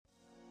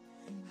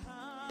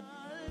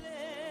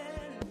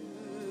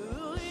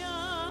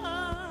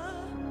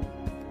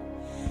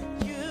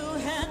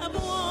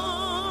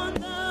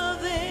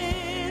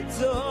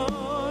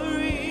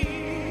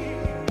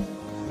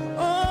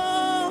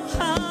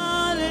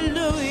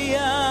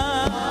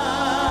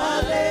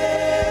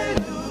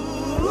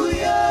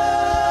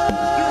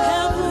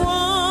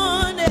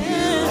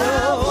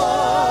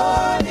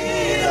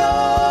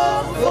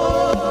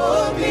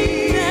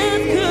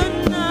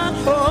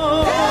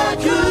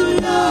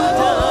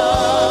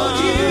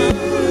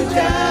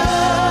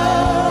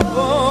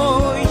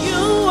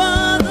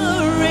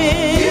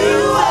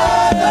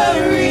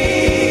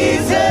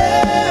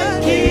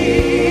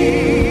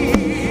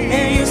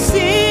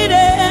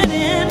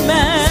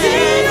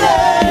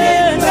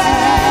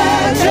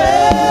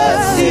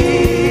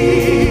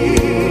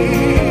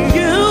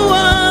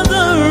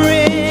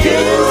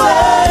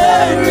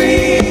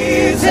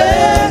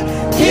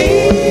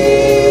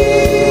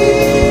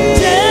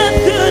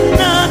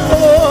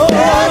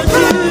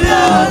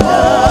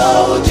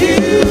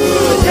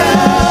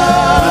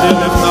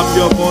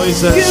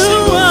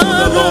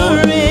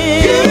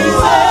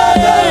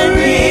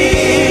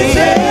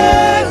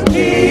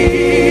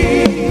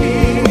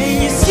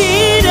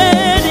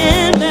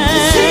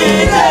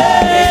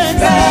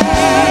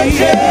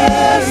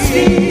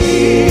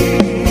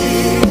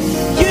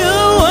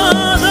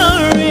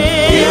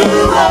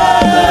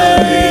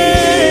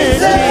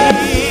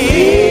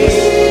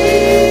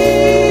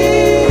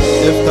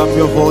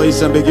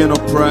And begin to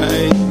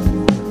pray.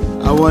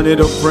 I want you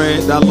to pray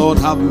that Lord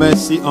have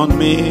mercy on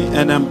me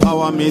and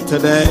empower me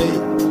today.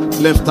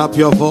 Lift up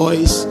your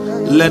voice.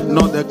 Let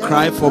not the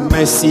cry for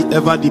mercy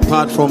ever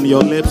depart from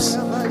your lips.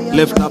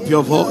 Lift up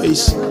your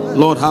voice.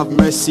 Lord have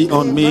mercy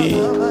on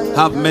me.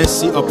 Have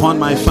mercy upon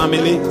my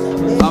family.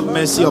 Have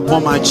mercy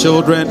upon my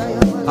children.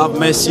 Have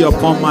mercy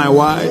upon my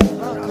wife.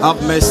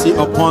 Have mercy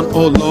upon,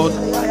 oh Lord,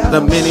 the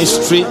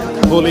ministry,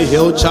 Holy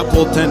Hill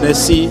Chapel,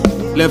 Tennessee.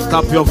 Lift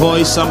up your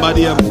voice,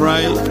 somebody, and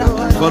pray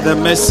for the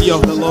mercy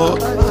of the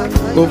Lord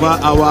over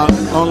our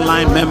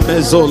online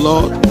members, oh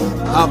Lord.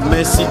 Have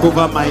mercy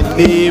over my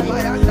name.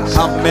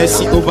 Have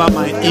mercy over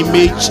my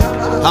image.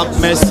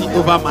 Have mercy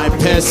over my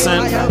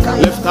person.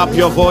 Lift up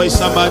your voice,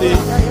 somebody.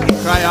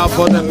 Cry out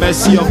for the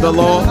mercy of the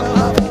Lord.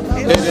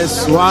 It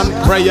is one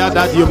prayer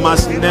that you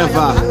must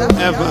never,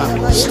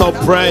 ever stop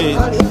praying.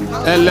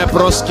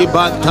 Elebroski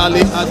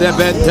bantali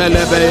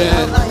adebentelebeye.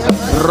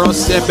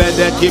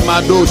 Rosebedeki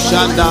madu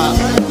shanda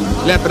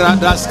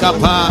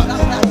lebradaskapa.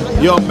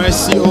 Your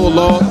mercy, oh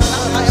Lord.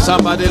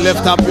 Somebody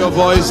lift up your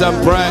voice and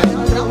pray.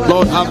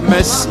 Lord, have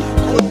mercy,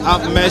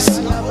 have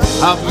mercy,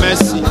 have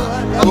mercy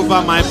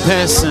over my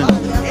person,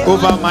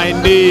 over my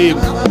name,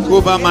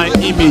 over my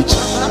image,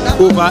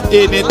 over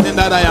anything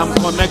that I am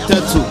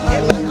connected to,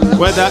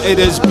 whether it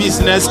is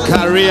business,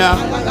 career,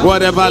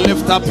 whatever.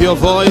 Lift up your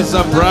voice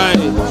and pray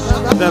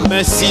the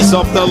mercies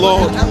of the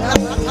Lord.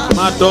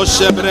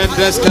 Madoshe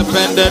brendes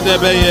kepende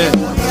debeye,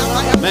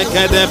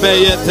 meke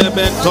debeye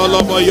teben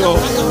toloboyo,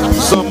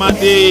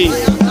 somadi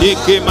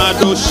iki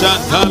madosha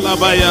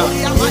talabaya,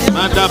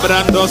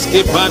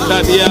 madabrandoski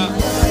pandadia,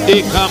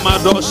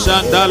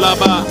 ikamadosha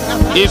dalaba,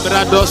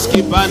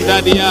 ibradoski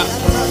pandadia,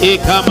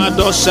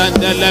 ikamadosha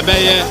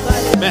delebeye,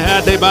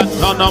 mehade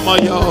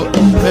bantonomoyo.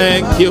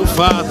 Thank you,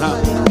 Father.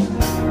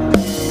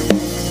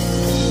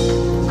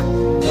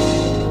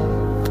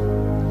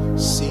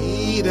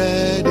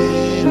 Seated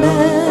in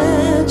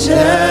majesty,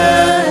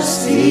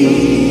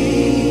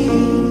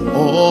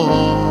 oh,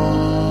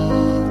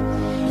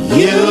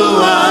 you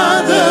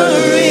are the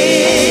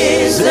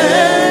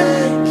risen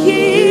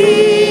King.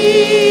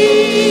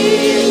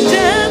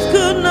 Death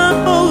could not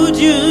hold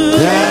you.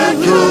 Death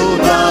could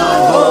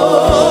not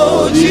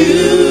hold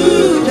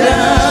you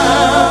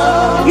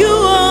down. You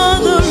are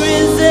the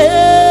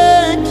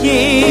risen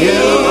King.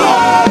 You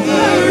are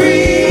the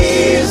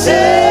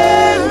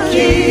risen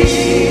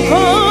King.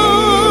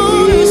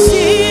 Oh, you're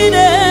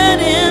seated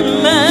in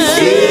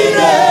majesty.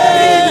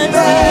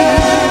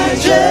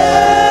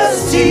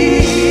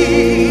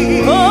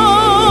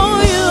 Oh,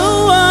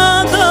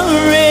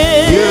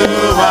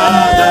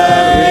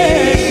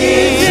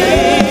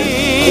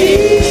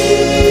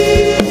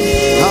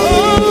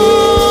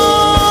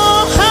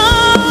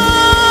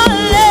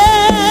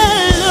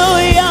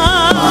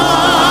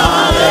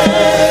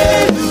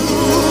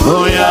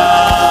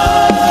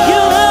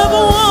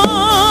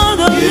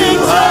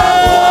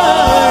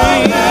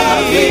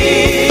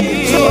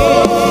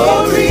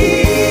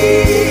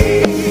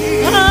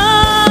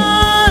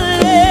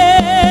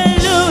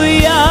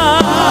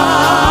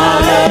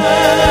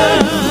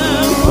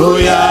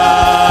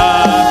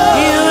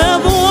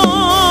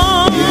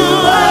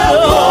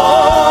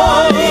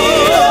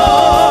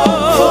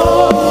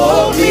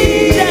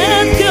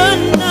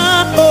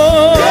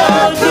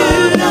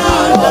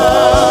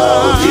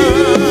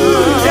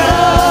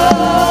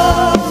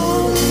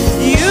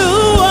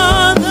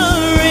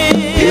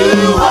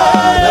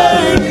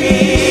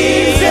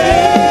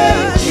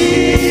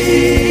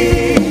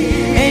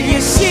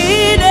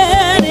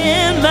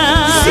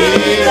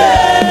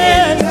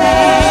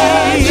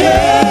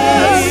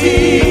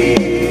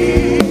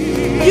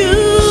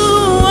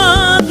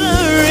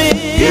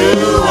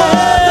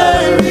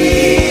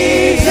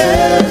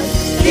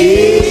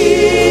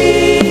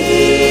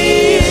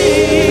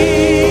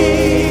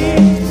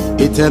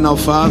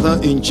 Eternal Father,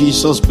 in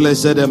Jesus'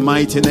 blessed and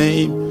mighty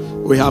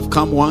name, we have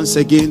come once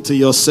again to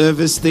your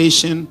service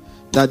station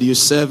that you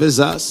service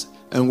us.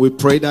 And we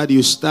pray that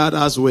you start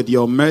us with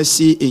your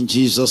mercy in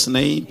Jesus'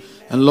 name.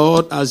 And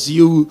Lord, as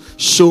you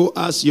show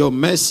us your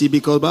mercy,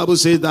 because the Bible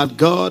says that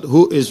God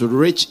who is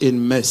rich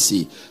in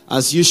mercy,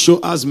 as you show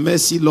us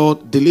mercy,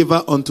 Lord,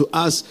 deliver unto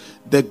us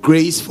the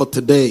grace for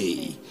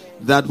today,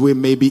 that we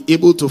may be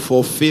able to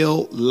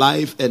fulfill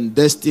life and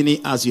destiny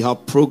as you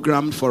have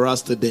programmed for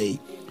us today.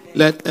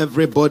 Let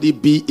everybody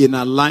be in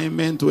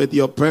alignment with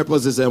your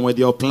purposes and with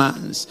your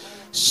plans,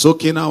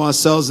 soaking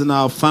ourselves and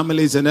our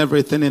families and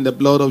everything in the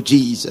blood of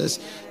Jesus.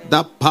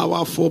 That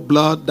powerful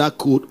blood that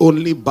could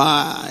only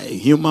buy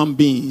human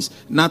beings.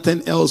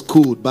 Nothing else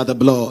could but the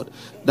blood.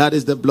 That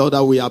is the blood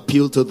that we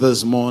appeal to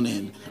this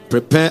morning.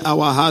 Prepare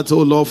our hearts, O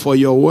Lord, for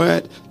your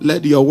word.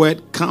 Let your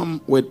word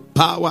come with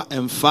power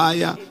and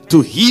fire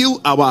to heal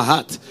our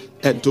heart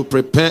and to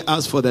prepare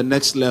us for the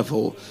next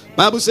level.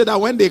 Bible said that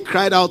when they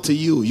cried out to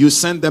you, you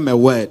sent them a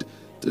word.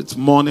 This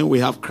morning we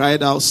have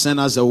cried out,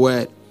 send us a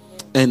word.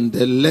 And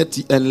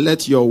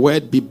let your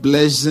word be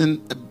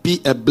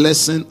a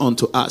blessing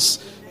unto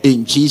us.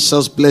 In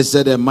Jesus'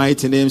 blessed and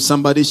mighty name.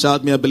 Somebody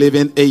shout me a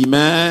believing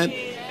amen.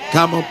 Amen.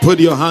 Come on, put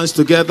your hands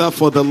together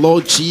for the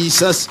Lord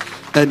Jesus.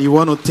 And you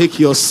want to take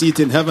your seat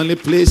in heavenly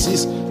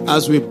places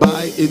as we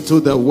buy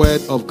into the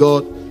word of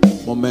God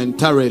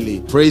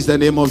momentarily. Praise the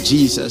name of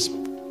Jesus.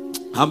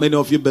 How many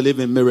of you believe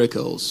in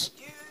miracles?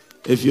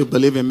 If you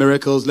believe in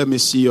miracles, let me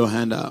see your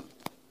hand up.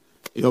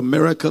 Your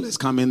miracle is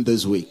coming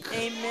this week.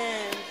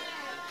 Amen.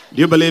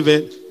 Do you believe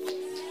it?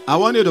 I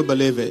want you to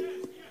believe it.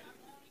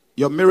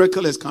 Your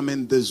miracle is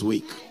coming this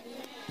week.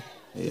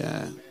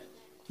 Yeah.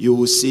 You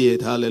will see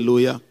it.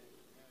 Hallelujah.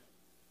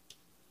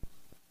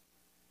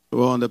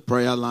 We're on the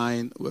prayer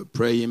line. We're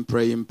praying.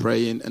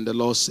 And the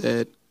Lord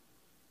said,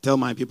 tell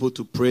my people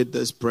to pray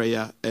this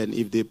prayer. And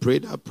if they pray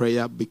that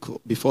prayer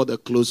before the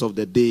close of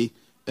the day,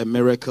 a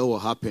miracle will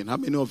happen. How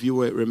many of you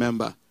will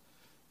remember?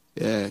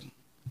 Yeah.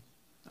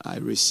 I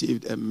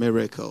received a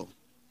miracle.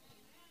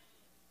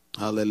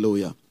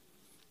 Hallelujah.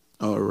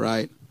 All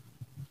right.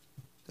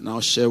 And I'll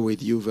share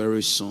with you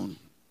very soon.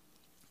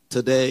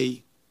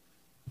 Today,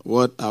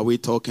 what are we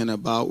talking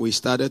about? We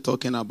started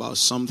talking about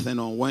something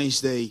on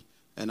Wednesday,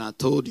 and I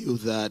told you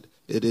that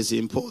it is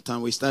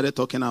important. We started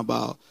talking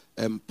about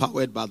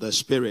empowered by the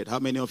Spirit. How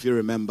many of you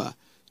remember?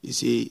 You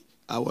see,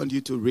 I want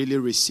you to really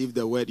receive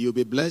the word. You'll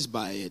be blessed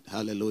by it.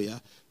 Hallelujah.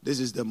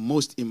 This is the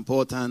most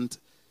important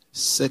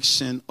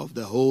section of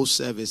the whole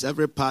service.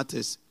 Every part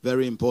is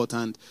very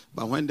important,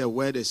 but when the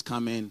word is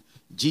coming,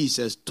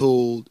 Jesus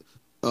told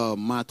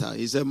Martha,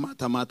 he said,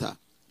 Martha,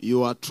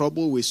 you are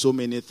troubled with so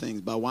many things,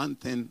 but one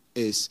thing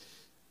is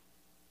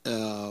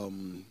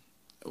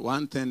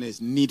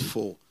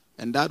needful,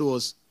 and that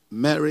was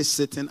Mary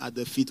sitting at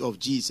the feet of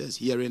Jesus,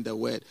 hearing the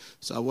word.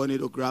 So I want you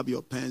to grab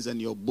your pens and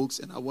your books,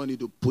 and I want you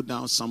to put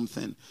down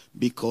something,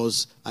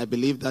 because I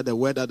believe that the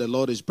word that the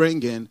Lord is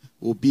bringing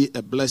will be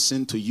a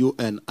blessing to you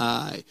and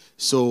I.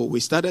 So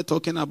we started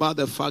talking about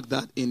the fact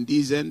that in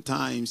these end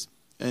times,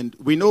 and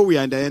we know we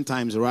are in the end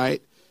times,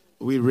 right?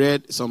 We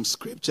read some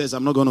scriptures.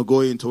 I'm not going to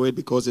go into it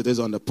because it is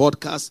on the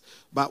podcast.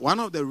 But one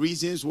of the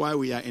reasons why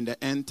we are in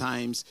the end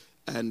times,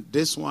 and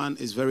this one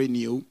is very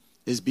new,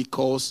 is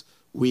because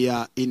we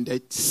are in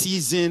the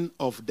season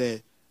of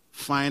the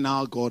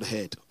final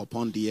Godhead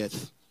upon the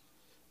earth.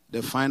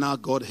 The final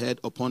Godhead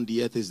upon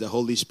the earth is the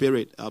Holy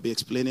Spirit. I'll be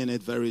explaining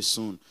it very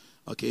soon.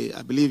 Okay,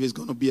 I believe it's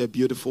going to be a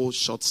beautiful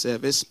short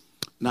service.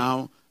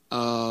 Now,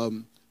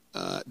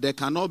 there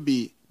cannot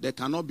be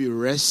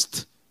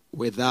rest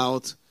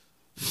without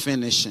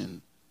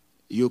finishing.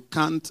 You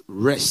can't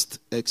rest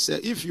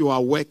except if you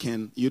are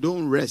working. You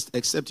don't rest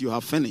except you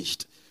have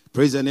finished.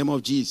 Praise the name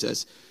of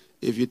Jesus.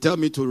 If you tell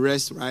me to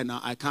rest right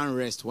now, I can't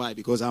rest. Why?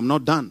 Because I'm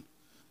not done.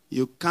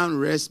 You can't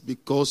rest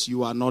because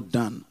you are not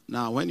done.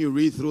 Now, when you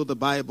read through the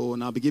Bible,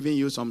 and I'll be giving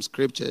you some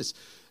scriptures.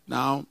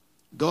 Now,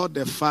 God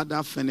the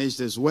Father finished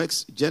his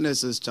works,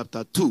 Genesis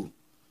chapter 2,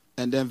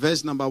 and then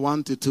verse number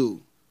 1 to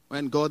 2.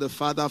 When God the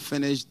Father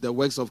finished the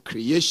works of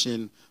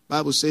creation,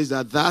 Bible says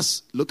that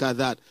thus, look at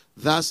that,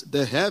 thus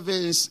the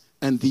heavens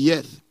and the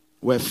earth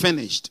were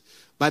finished.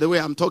 By the way,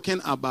 I'm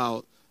talking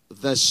about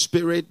the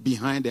Spirit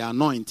behind the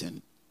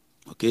anointing.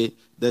 Okay,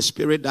 the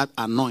Spirit that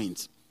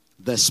anoints.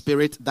 The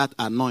Spirit that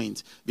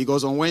anoints.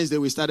 Because on Wednesday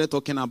we started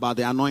talking about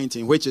the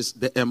anointing, which is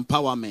the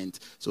empowerment.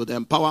 So the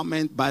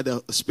empowerment by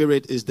the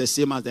Spirit is the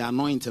same as the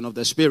anointing of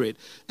the Spirit.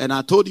 And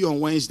I told you on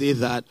Wednesday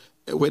that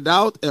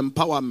without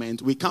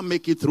empowerment, we can't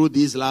make it through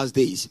these last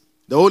days.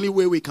 The only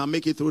way we can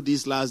make it through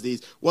these last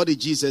days, what did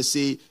Jesus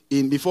say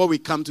before we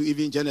come to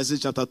even Genesis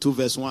chapter 2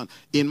 verse 1?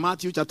 In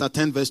Matthew chapter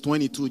 10 verse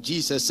 22,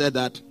 Jesus said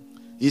that,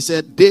 he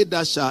said, they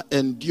that shall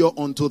endure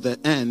unto the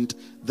end,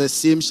 the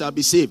same shall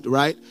be saved,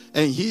 right?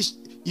 And he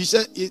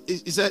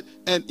said,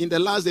 and in the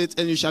last days,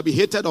 and you shall be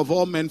hated of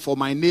all men for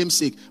my name's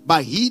sake,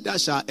 but he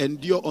that shall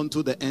endure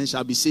unto the end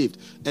shall be saved.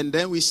 And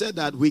then we said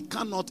that we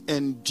cannot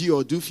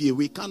endure,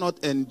 we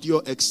cannot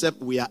endure except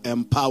we are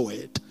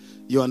empowered.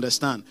 You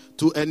understand?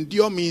 To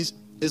endure means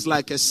it's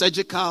like a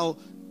surgical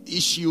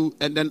issue,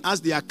 and then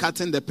as they are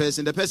cutting the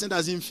person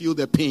doesn't feel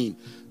the pain.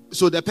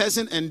 So the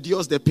person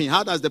endures the pain.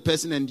 How does the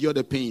person endure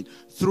the pain?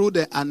 Through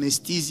the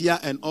anesthesia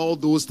and all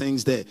those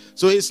things there.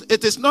 So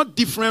it is not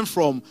different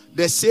from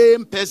the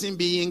same person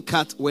being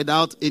cut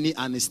without any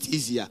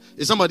anesthesia.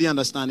 Is somebody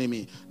understanding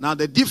me? Now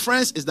the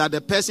difference is that the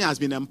person has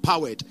been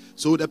empowered.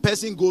 So the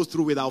person goes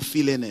through without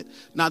feeling it.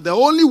 Now the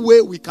only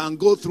way we can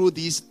go through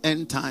these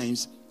end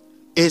times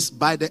is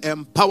by the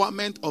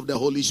empowerment of the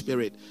Holy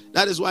Spirit.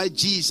 That is why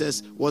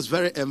Jesus was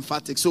very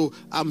emphatic. So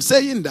I'm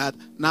saying that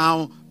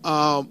now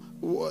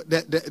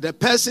the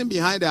person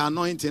behind the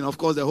anointing, of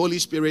course, the Holy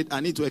Spirit,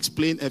 I need to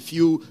explain a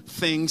few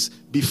things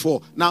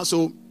before. Now,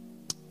 so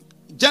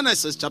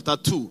Genesis chapter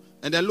 2,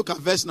 and then look at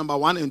verse number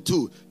 1 and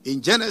 2.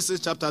 In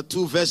Genesis chapter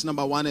 2, verse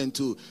number 1 and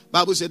 2,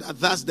 Bible said that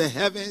thus the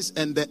heavens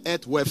and the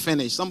earth were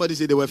finished. Somebody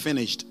said they were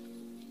finished.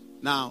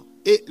 Now,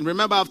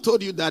 remember I've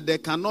told you that there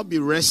cannot be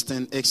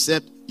resting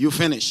except you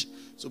finish.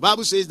 So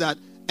Bible says that,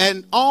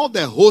 and all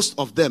the host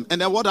of them. And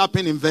then what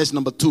happened in verse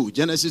number 2,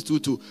 Genesis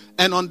 2:2.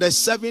 And on the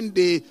seventh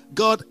day,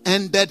 God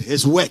ended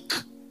his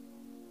work.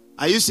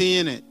 Are you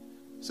seeing it?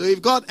 So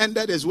if God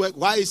ended his work,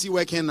 why is he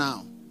working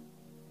now?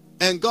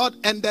 And God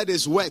ended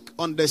his work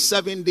on the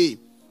seventh day,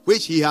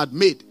 which he had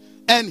made.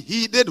 And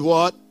he did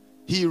what?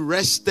 He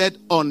rested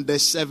on the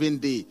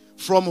seventh day.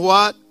 From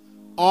what?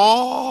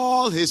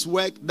 All his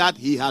work that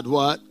he had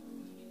what?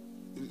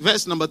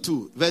 Verse number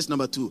 2.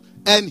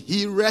 And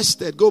he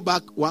rested. Go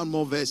back one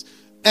more verse.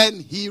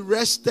 And he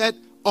rested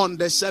on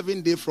the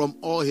seventh day from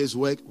all his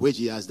work which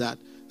he has done.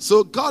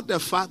 So God the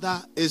Father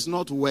is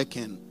not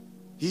working.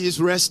 He is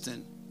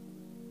resting.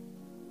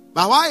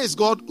 But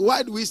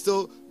why do we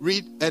still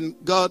read and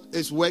God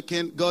is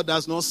working? God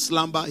does not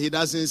slumber. He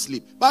doesn't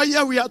sleep. But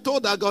here we are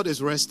told that God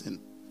is resting.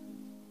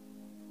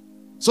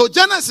 So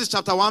Genesis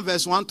chapter 1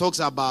 verse 1 talks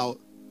about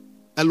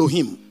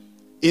Elohim.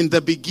 In the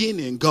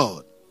beginning,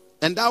 God.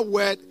 And that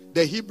word,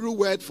 the Hebrew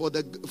word for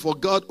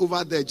God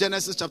over there,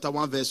 Genesis chapter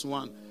 1 verse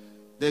 1.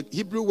 The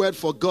Hebrew word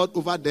for God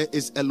over there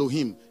is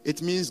Elohim.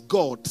 It means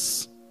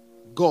gods.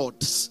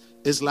 Gods.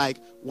 It's like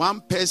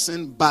one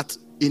person but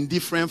in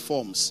different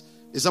forms.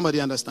 Is somebody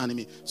understanding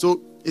me?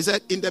 So it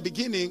said in the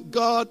beginning,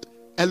 God,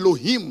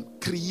 Elohim,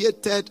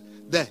 created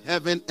the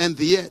heaven and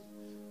the earth.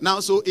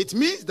 Now, so it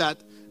means that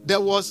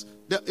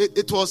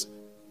it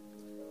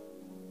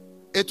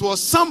was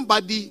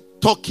somebody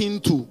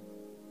talking to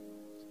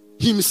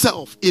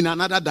himself in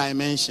another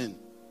dimension.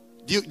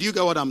 Do you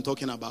get what I'm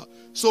talking about?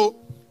 So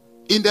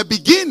in the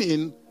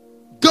beginning,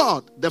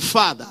 God the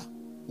Father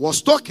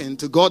was talking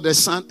to God the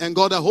Son and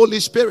God the Holy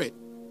Spirit,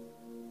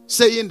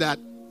 saying that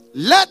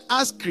let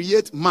us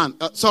create man.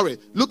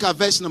 Look at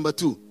verse number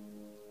 2.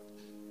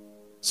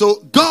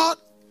 So God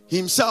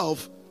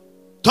himself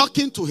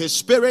talking to his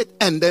spirit,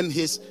 and then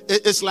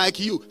it's like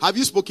you. Have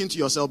you spoken to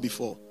yourself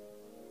before?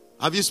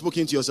 Have you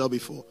spoken to yourself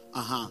before?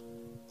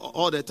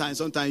 All the time.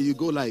 Sometimes you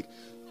go like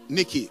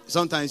Nicky.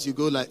 Sometimes you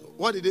go like,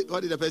 what did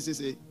the person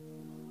say?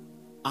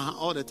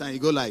 All the time you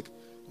go like,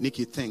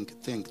 Nicky, think.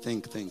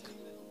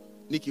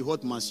 Nicky,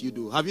 what must you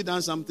do? Have you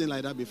done something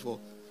like that before?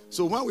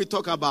 So when we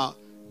talk about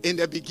in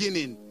the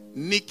beginning,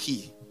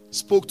 Nicky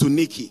spoke to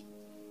Nicky.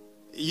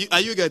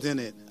 Are you getting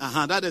it?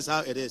 That is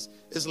how it is.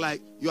 It's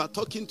like you are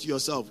talking to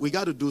yourself. We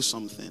got to do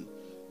something.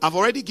 I've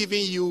already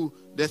given you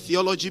the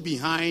theology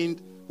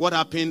behind what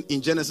happened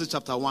in Genesis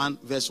chapter 1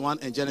 verse 1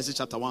 and Genesis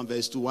chapter 1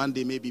 verse 2. One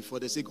day maybe for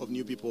the sake of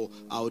new people,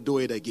 I'll do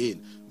it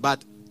again.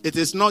 But it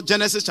is not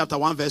Genesis chapter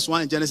 1 verse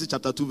 1 and Genesis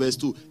chapter 2 verse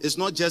 2. It's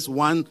not just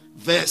one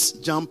verse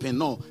jumping.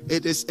 No,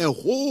 it is a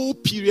whole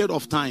period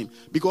of time.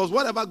 Because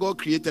whatever God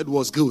created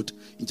was good.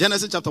 In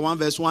Genesis chapter 1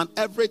 verse 1,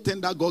 everything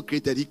that God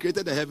created, he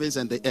created the heavens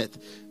and the earth.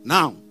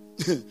 Now,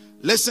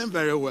 listen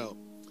very well.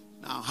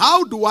 Now,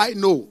 how do I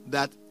know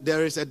that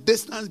there is a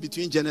distance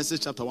between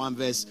Genesis chapter 1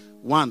 verse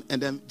 1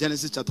 and then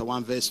Genesis chapter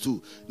 1 verse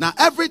 2? Now,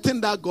 everything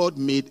that God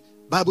made,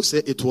 Bible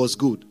said it was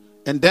good.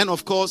 And then,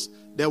 of course,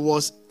 there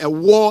was a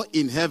war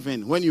in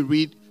heaven. When you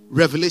read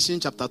Revelation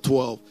chapter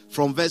 12,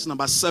 from verse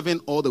number 7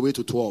 all the way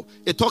to 12,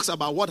 it talks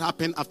about what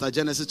happened after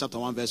Genesis chapter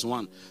 1 verse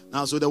 1.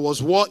 Now, so there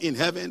was war in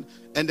heaven,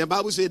 and the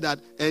Bible said that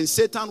and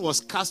Satan was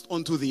cast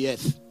onto the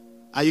earth.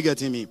 Are you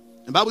getting me?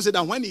 The Bible said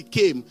that when he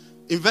came,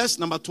 in verse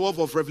number 12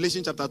 of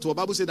Revelation chapter 12,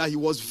 the Bible said that he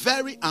was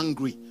very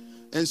angry.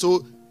 And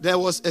so there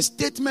was a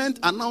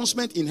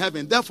announcement in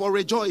heaven. Therefore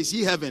rejoice,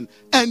 ye heaven,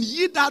 and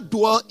ye that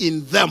dwell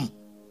in them.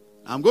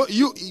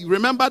 You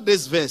remember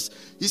this verse.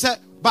 He said,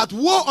 but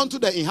woe unto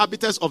the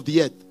inhabitants of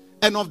the earth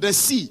and of the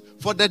sea,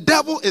 for the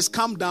devil is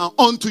come down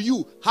unto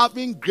you,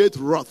 having great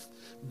wrath,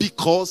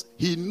 because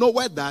he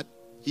knoweth that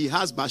he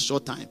has but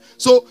short time.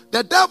 So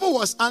the devil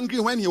was angry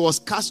when he was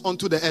cast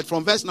onto the earth.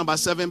 From verse number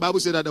 7, Bible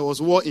said that there was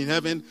war in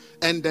heaven,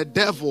 and the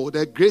devil,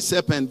 the great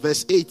serpent,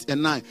 verse 8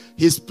 and 9,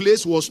 his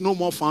place was no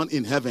more found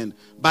in heaven,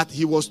 but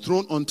he was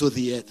thrown onto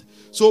the earth.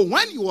 So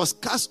when he was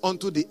cast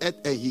onto the earth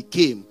and he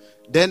came,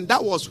 then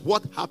that was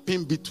what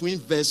happened between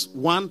verse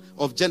 1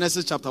 of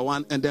Genesis chapter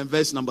 1 and then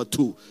verse number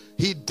 2.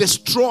 He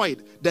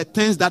destroyed the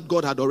things that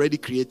God had already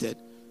created.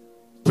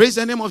 Praise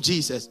the name of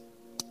Jesus.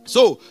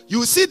 So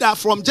you see that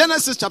from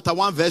Genesis chapter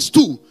 1 verse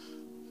 2.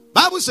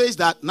 Bible says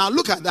that, now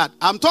look at that.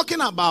 I'm talking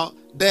about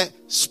the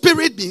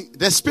spirit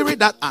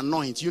that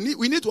anoints.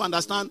 We need to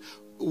understand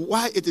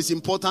why it is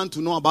important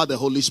to know about the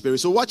Holy Spirit.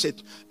 So watch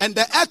it. And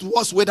the earth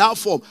was without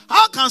form.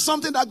 How can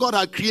something that God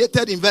had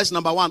created in verse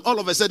number 1 all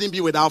of a sudden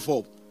be without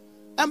form?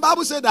 And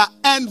Bible said that,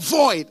 and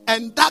void,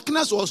 and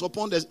darkness was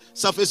upon the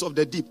surface of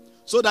the deep,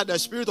 so that the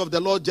Spirit of the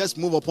Lord just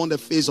moved upon the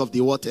face of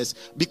the waters,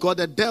 because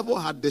the devil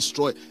had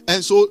destroyed.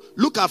 And so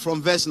look at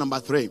from verse number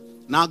 3.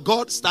 Now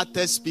God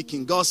started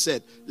speaking. God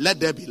said, let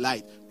there be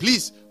light.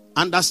 Please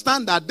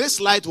understand that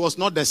this light was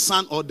not the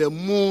sun or the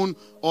moon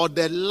or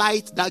the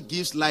light that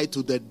gives light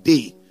to the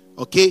day.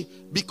 Okay?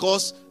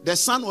 Because the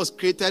sun was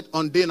created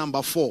on day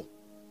number 4.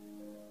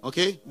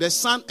 Okay? The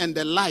sun and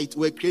the light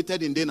were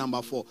created in day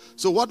number 4.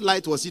 So what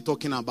light was he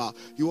talking about?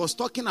 He was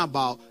talking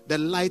about the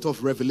light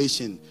of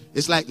revelation.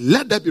 It's like,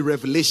 let there be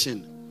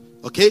revelation.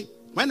 Okay?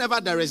 Whenever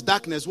there is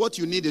darkness, what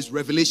you need is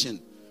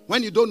revelation.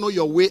 When you don't know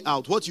your way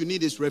out, what you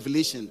need is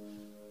revelation.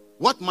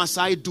 What must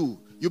I do?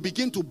 You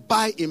begin to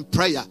buy in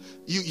prayer.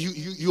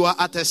 You are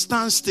at a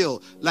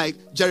standstill. Like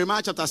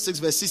Jeremiah chapter 6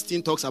 verse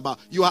 16 talks about.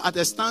 You are at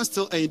a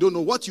standstill and you don't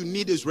know. What you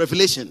need is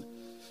revelation.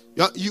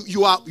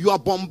 You are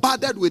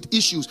bombarded with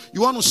issues.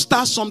 You want to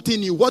start something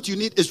new. What you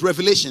need is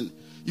revelation.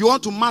 You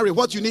want to marry.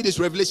 What you need is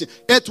revelation.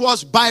 It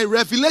was by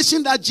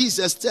revelation that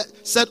Jesus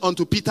said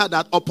unto Peter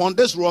that upon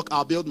this rock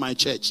I'll build my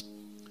church.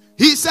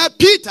 He said,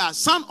 Peter,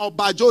 son of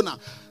Barjona,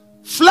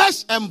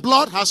 flesh and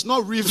blood has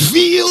not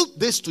revealed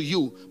this to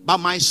you, but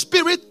my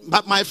spirit,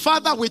 but my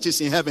Father which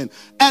is in heaven.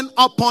 And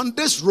upon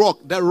this rock,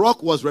 the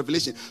rock was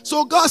revelation.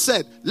 So God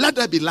said, let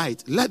there be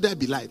light, let there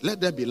be light,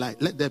 let there be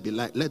light, let there be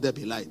light, let there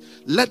be light,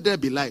 let there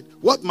be light.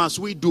 What must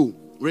we do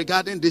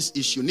regarding this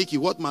issue? Nicky,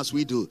 what must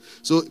we do?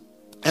 So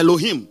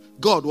Elohim,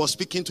 God was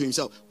speaking to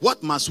himself.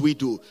 What must we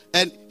do?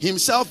 And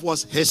himself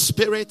was his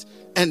spirit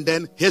and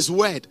then his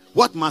word.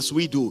 What must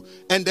we do?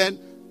 And then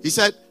he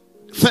said,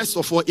 first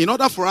of all, in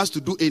order for us to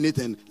do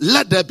anything,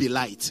 let there be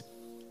light.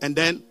 And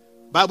then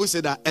Bible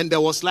said that, and there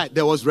was light,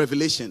 there was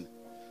revelation.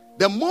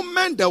 The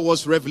moment there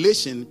was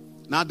revelation,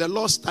 now the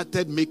Lord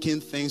started making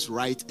things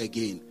right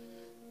again.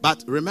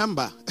 But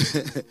remember,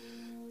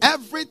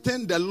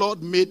 everything the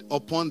Lord made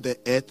upon the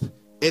earth,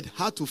 it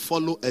had to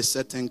follow a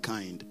certain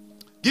kind.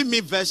 Give me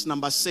verse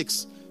number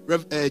 6,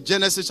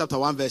 Genesis chapter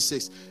 1 verse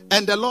 6.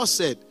 And the Lord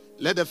said,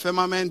 let the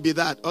firmament be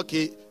that.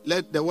 Okay,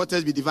 let the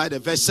waters be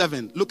divided. Verse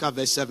 7, look at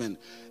verse 7.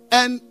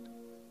 And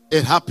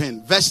it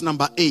happened. Verse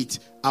number 8.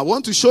 I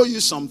want to show you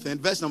something.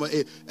 Verse number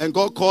 8. And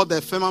God called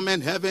the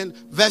firmament heaven.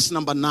 Verse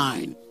number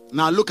 9.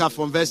 Now look at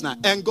from verse 9.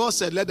 And God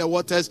said, let the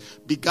waters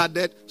be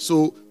gathered.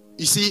 So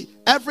you see,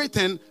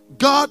 everything,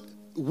 God,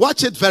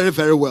 watch it very,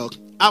 very well.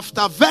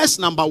 After verse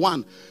number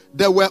 1,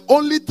 there were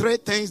only 3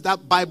 things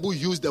that Bible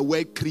used the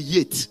word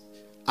create.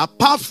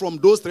 Apart from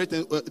those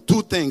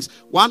 2 things,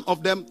 one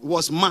of them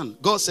was man.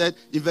 God said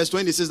in verse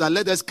 20, it says that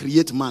let us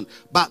create man.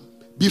 But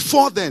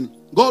before then,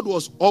 God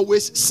was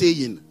always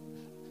saying,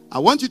 I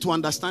want you to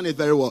understand it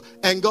very well.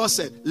 And God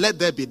said, let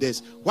there be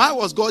this. Why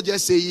was God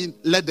just saying,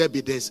 let there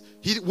be this?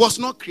 He was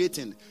not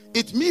creating.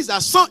 It means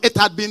that it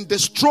had been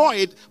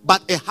destroyed,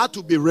 but it had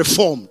to be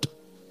reformed.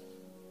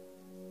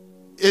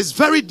 It's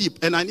very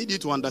deep, and I need you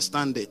to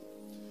understand it.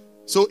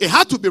 So it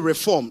had to be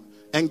reformed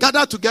and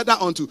gathered together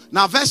unto.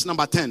 Now verse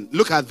number 10.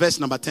 Look at verse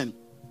number 10.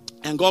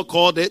 And God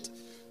called it,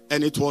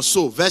 and it was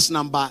so. Verse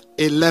number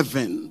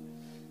 11.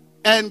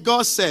 And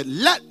God said,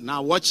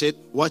 now watch it.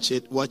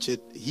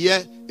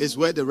 Here is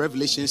where the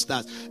revelation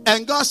starts.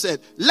 And God said,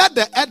 let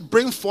the earth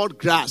bring forth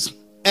grass,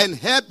 and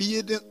herb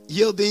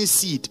yielding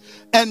seed,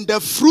 and the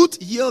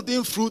fruit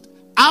yielding fruit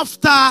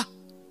after.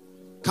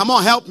 Come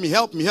on, help me,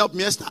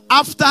 Esther.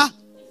 After.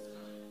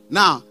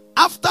 Now,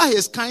 after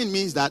his kind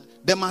means that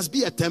there must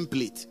be a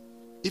template.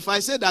 If I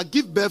say that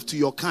give birth to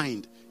your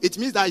kind, it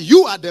means that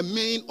you are the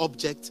main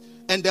object,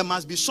 and there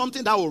must be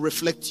something that will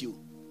reflect you.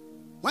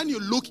 When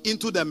you look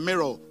into the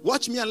mirror,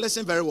 watch me and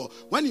listen very well.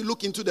 When you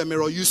look into the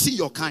mirror, you see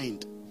your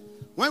kind.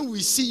 When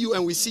we see you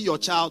and we see your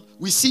child,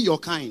 we see your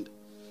kind.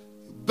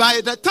 By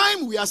the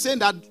time we are saying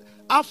that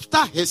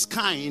after his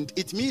kind,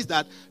 it means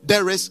that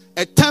there is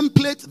a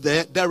template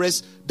there, there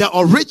is the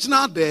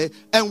original there,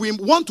 and we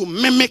want to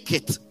mimic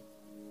it.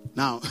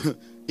 Now,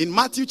 in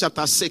Matthew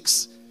chapter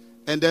 6,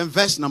 and then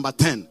verse number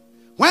 10,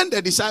 when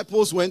the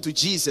disciples went to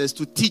Jesus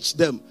to teach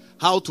them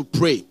how to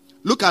pray,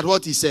 look at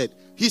what he said.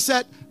 He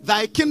said,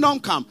 thy kingdom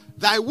come,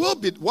 thy will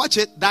be, watch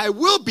it, thy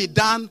will be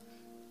done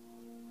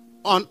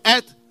on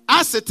earth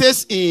as it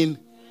is in.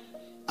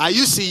 Are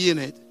you seeing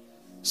it?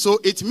 So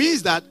it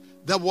means that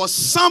there was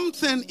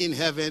something in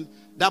heaven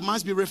that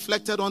must be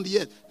reflected on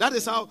the earth. That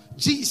is how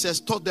Jesus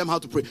taught them how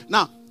to pray.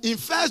 Now, in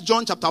 1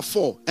 John chapter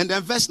 4 and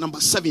then verse number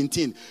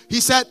 17, he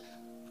said,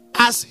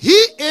 as he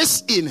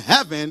is in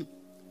heaven,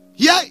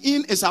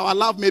 herein is our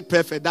love made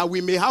perfect, that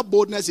we may have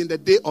boldness in the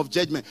day of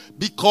judgment.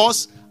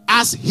 Because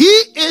as he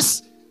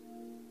is,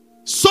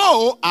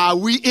 so are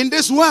we in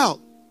this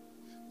world.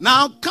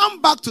 Now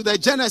come back to the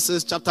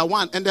Genesis chapter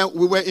 1, and then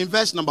we were in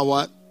verse number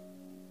what?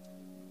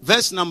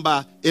 verse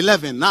number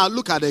 11. Now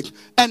look at it.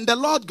 And the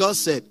Lord God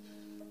said,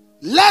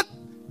 let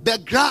the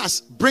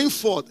grass bring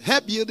forth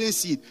herb yielding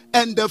seed,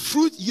 and the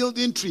fruit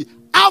yielding tree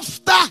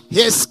after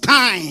his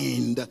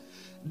kind.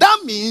 That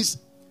means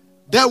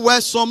there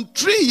were some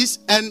trees,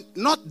 and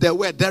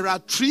there are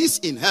trees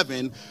in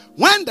heaven.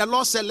 When the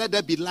Lord said, let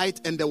there be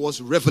light, and there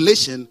was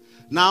revelation,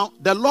 now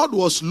the Lord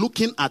was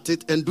looking at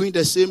it and doing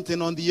the same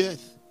thing on the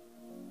earth.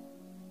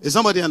 Is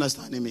somebody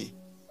understanding me?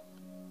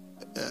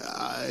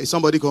 Is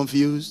somebody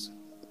confused?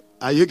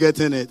 Are you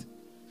getting it?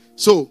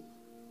 So,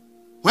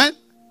 when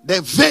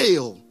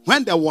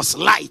there was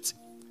light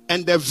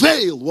and the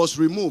veil was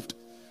removed,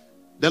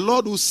 the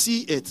Lord will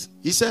see it.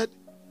 He said,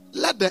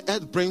 let the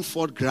earth bring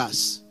forth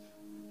grass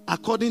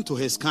according to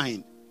his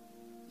kind.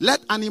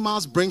 Let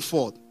animals bring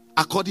forth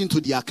according to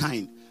their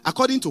kind.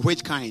 According to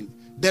which kind?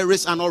 There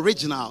is an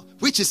original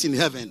which is in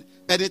heaven,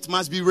 and it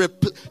must be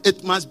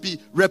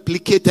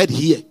replicated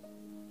here.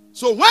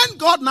 So when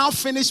God now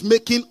finished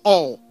making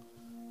all,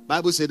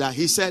 Bible said that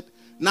he said,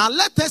 now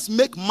let us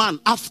make man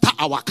after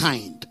our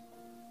kind.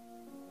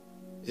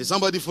 Is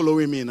somebody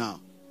following me now?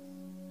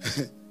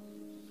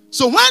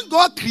 So when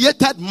God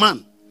created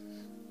man,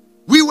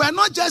 we were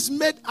not just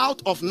made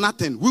out of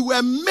nothing. We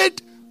were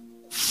made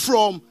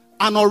from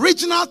an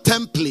original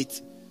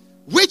template,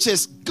 which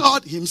is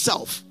God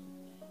himself.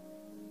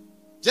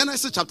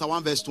 Genesis chapter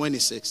 1 verse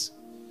 26.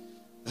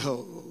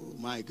 Oh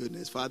my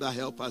goodness. Father,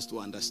 help us to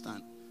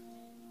understand.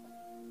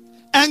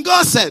 And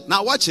God said,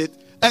 now watch it.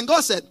 And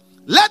God said,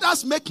 let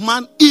us make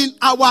man in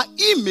our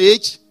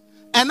image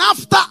and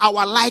after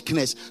our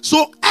likeness.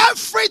 So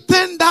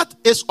everything that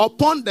is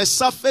upon the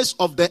surface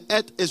of the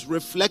earth is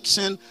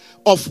reflection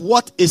of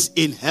what is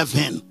in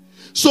heaven.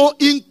 So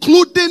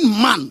including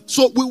man.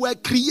 So we were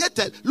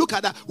created. Look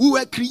at that. We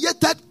were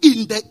created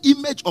in the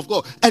image of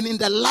God and in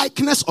the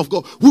likeness of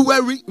God. We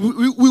were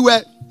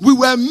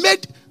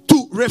made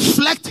to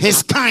reflect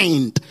his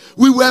kind.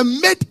 We were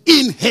made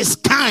in his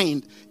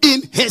kind,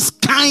 in his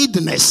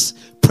kindness.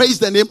 Praise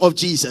the name of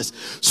Jesus.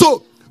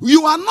 So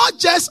you are not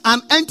just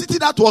an entity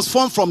that was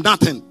formed from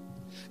nothing.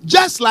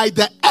 Just like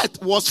the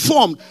earth was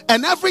formed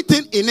and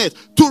everything in it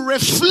to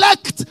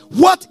reflect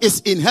what is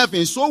in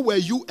heaven, so were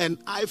you and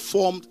I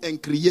formed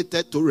and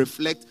created to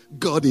reflect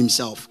God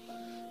himself.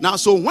 Now,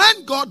 so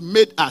when God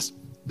made us,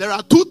 there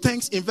are two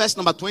things in verse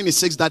number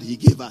 26 that he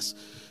gave us.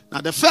 Now,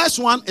 the first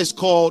one is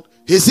called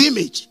his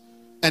image.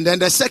 And then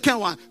the second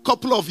one, a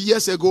couple of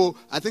years ago,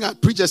 I think I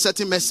preached a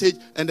certain message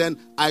and then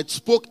I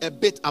spoke a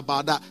bit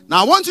about that.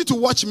 Now, I want you to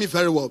watch me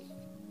very well.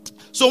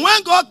 So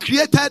when God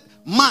created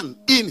man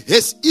in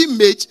his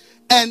image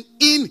and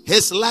in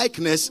his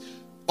likeness,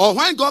 or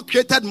when God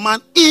created man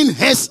in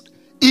his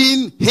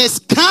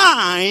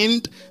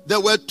kind, there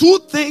were two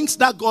things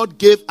that God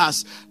gave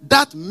us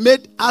that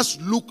made us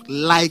look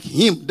like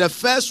him. The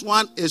first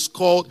one is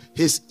called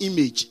his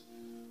image.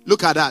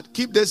 Look at that.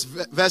 Keep this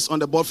verse on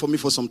the board for me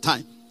for some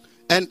time.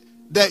 And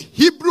the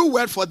Hebrew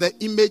word for the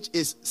image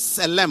is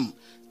Tselem.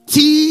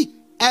 Tselem.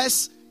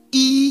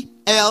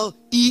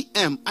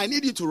 I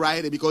need you to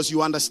write it because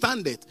you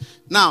understand it.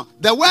 Now,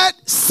 the word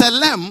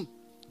Tselem,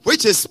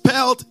 which is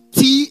spelled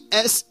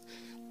Tselem,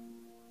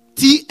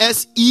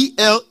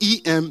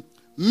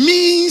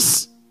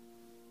 means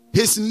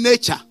his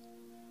nature.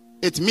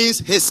 It means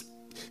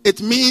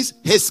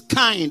his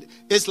kind.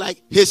 It's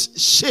like his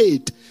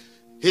shade,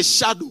 his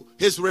shadow,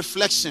 his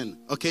reflection.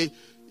 Okay?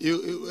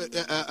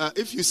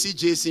 If you see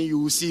Jason, you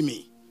will see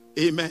me.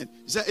 Amen.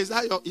 Is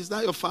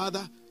that your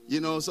father? You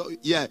know, so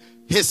yeah,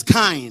 his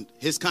kind.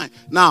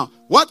 Now,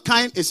 what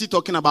kind is he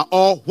talking about?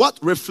 Or what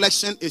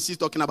reflection is he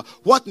talking about?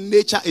 What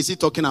nature is he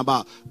talking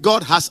about?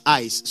 God has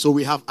eyes, so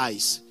we have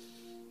eyes.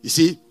 You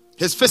see,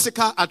 his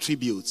physical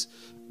attributes.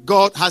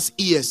 God has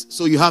ears,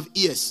 so you have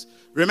ears.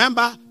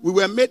 Remember, we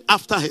were made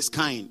after his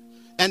kind.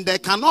 And there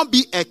cannot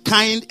be a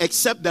kind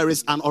except there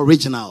is an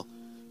original.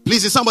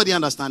 Please, is somebody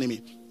understanding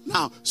me?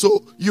 Now,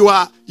 so you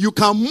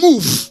can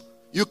move,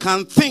 you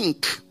can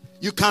think,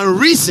 you can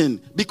reason,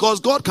 because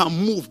God can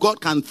move,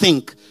 God can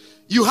think.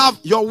 You have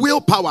your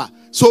willpower.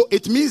 So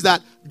it means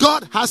that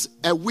God has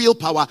a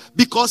willpower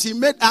because he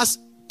made us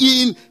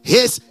in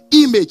his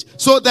image.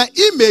 So the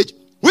image,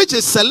 which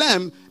is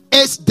Tselem,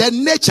 is the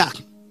nature.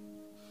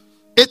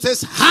 It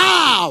is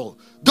how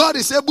God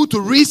is able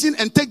to reason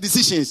and take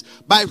decisions,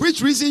 by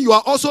which reason you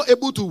are also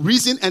able to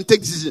reason and take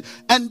decisions.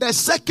 And the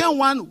second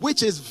one,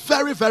 which is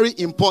very, very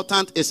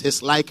important, is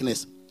his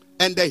likeness.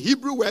 And the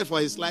Hebrew word for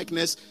his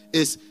likeness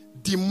is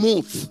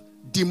demuth.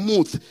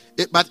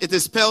 But it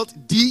is spelled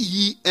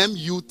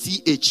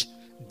D-E-M-U-T-H.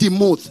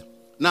 Demuth.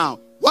 Now,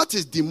 what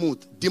is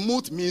demuth?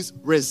 Demuth means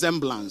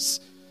resemblance.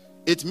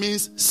 It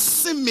means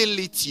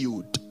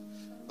similitude.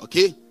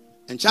 Okay?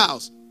 And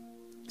Charles,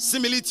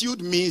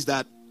 similitude means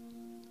that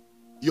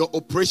your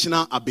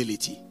operational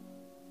ability.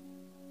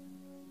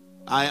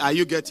 Are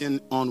you getting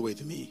on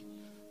with me?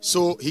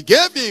 So he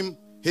gave him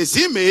his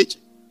image,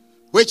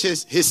 which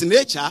is his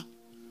nature,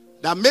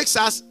 that makes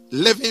us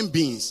living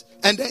beings.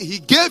 And then he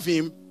gave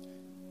him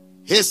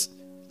his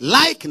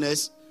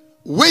likeness,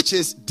 which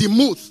is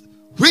demuth,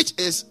 which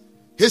is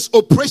his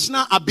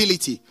operational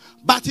ability.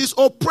 But his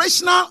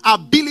operational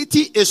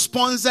ability is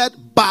sponsored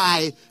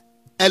by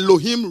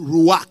Elohim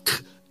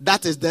Ruach.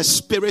 That is the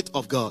Spirit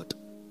of God.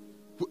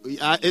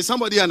 Is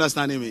somebody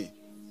understanding me?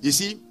 You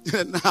see?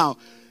 Now,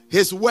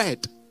 his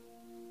word,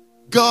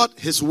 God,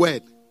 his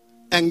word,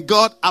 and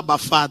God, Abba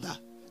Father,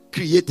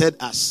 created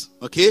us.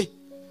 Okay?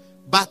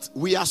 But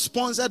we are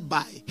sponsored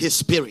by his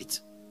Spirit.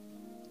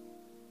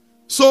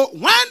 So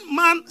when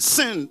man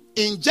sinned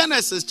in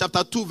Genesis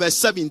chapter 2 verse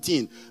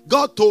 17,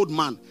 God told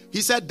man,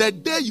 he said, the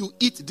day you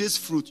eat this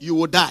fruit, you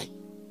will die.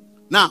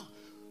 Now,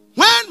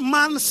 when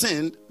man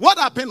sinned, what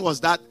happened was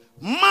that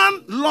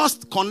man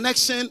lost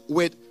connection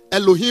with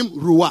Elohim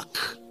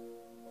Ruach,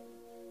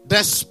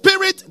 the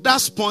spirit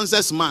that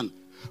sponsors man.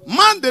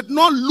 Man did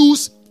not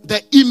lose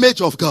the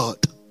image of God.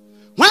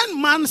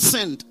 When man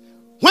sinned,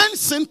 when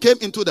sin came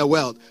into the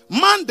world,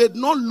 man did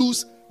not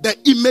lose the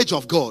image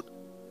of God.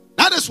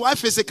 That is why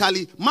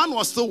physically, man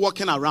was still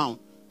walking around.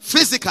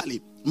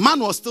 Physically, man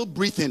was still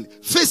breathing.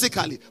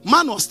 Physically,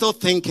 man was still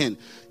thinking.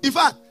 In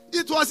fact,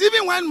 it was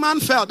even when man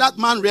fell that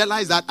man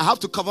realized that I have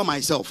to cover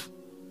myself.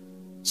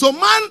 So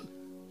man,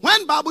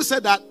 when Bible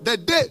said that the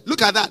day,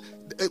 look at that,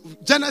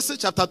 Genesis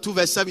chapter 2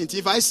 verse 17.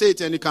 If I say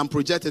it and you can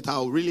project it,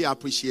 I'll really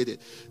appreciate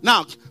it.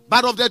 Now,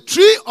 but of the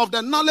tree of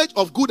the knowledge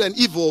of good and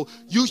evil,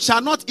 you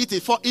shall not eat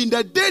it. For in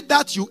the day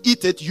that you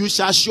eat it, you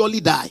shall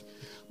surely die.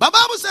 But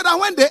Bible said that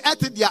when they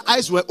ate it, their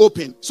eyes were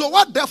open. So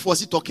what death was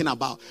he talking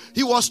about?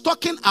 He was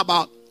talking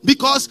about,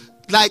 because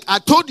like I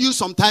told you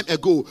some time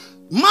ago,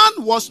 man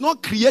was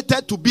not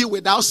created to be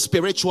without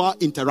spiritual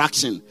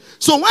interaction.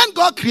 So when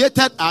God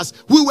created us,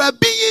 we were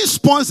being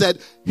sponsored.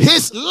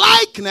 His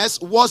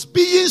likeness was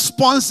being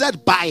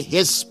sponsored by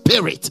his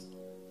Spirit.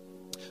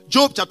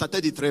 Job chapter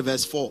 33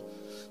 verse 4.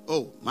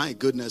 Oh my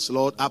goodness,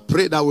 Lord. I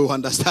pray that we will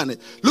understand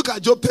it. Look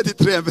at Job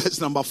 33 and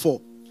verse number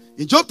 4.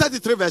 In Job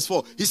 33 verse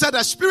 4, he said,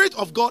 the Spirit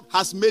of God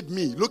has made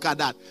me. Look at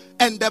that.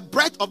 And the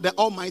breath of the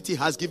Almighty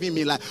has given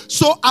me life.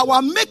 So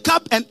our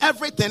makeup and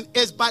everything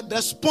is by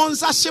the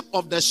sponsorship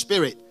of the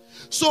Spirit.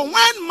 So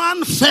when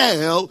man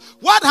fell,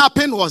 what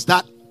happened was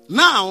that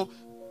now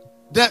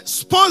the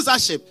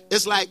sponsorship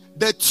is like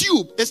the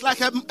tube. It's like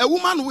a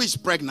woman who is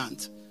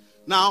pregnant.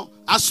 Now,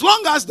 as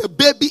long as the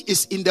baby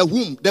is in the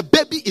womb, the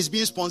baby is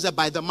being sponsored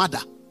by the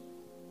mother.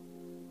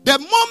 The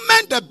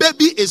moment the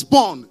baby is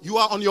born, you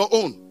are on your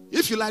own.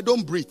 If you like,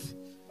 don't breathe.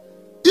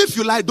 If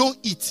you like, don't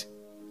eat.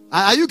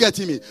 Are you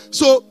getting me?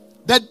 So,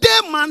 the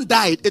day man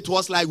died, it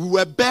was like we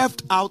were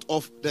birthed out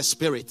of the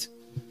Spirit.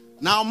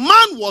 Now,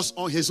 man was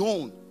on his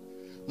own.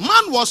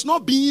 Man was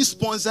not being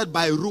sponsored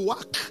by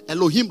Ruach,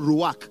 Elohim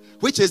Ruach,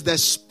 which is the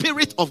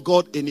Spirit of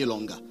God any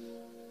longer.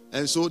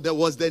 And so, there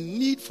was the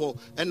need for,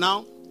 and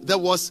now, there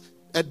was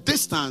a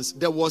distance,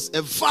 there was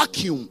a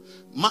vacuum.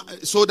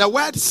 So, the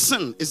word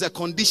sin is a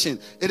condition.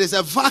 It is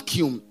a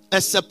vacuum, a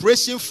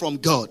separation from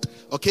God.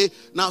 Okay,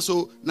 now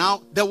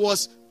there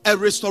was a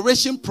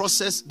restoration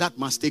process that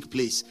must take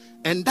place,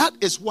 and that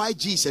is why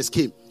Jesus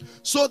came.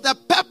 So the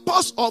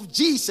purpose of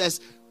Jesus,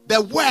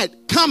 the word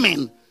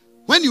coming,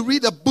 when you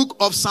read the book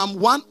of Psalm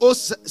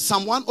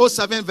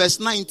 107 verse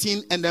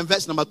 19 and then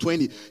verse number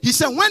 20, he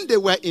said when they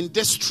were in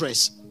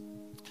distress,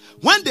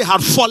 when they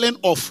had fallen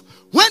off,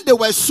 when they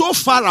were so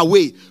far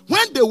away,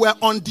 when they were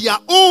on their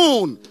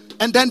own,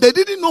 and then they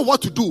didn't know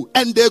what to do,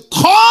 and they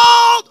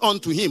called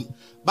unto him.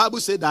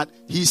 Bible said that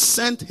he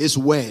sent his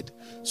word.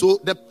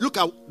 So look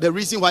at the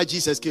reason why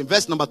Jesus came.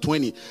 Verse number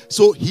 20.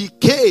 So he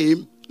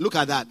came, look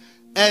at that,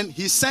 and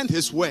he sent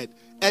his word,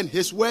 and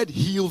his word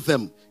healed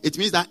them. It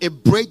means that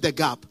it break the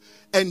gap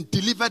and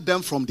delivered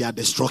them from their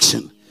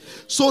destruction.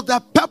 So the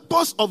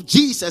purpose of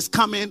Jesus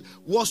coming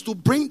was to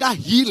bring that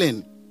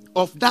healing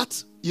of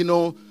that,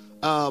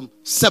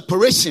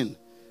 separation.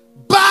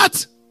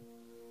 But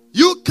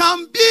you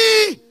can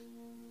be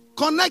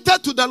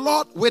connected to the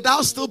Lord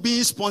without still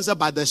being sponsored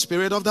by the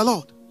Spirit of the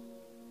Lord.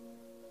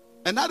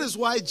 And that is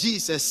why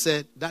Jesus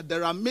said that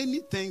there are many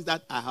things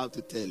that I have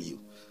to tell you.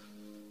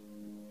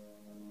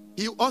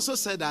 He also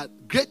said that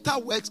greater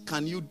works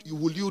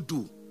will you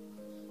do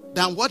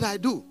than what I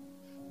do.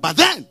 But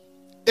then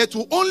it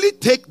will only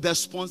take the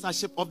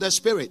sponsorship of the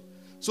Spirit.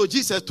 So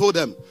Jesus told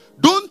them,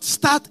 don't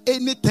start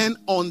anything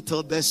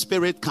until the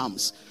Spirit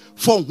comes.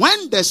 For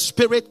when the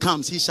Spirit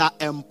comes, he shall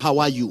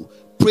empower you.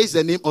 Praise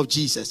the name of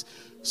Jesus.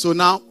 So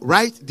now,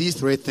 write these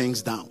 3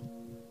 things down.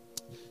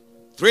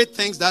 3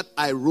 things that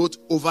I wrote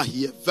over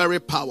here very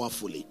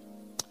powerfully.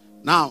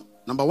 Now,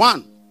 number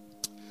 1.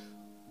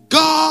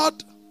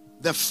 God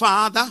the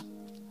Father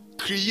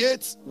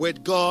creates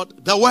with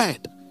God the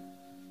Word.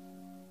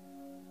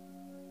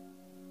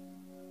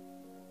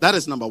 That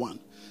is number 1.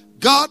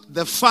 God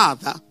the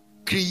Father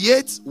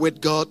creates with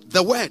God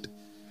the Word.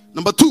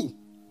 Number 2.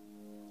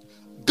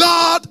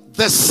 God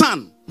the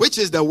Son, which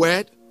is the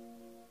Word,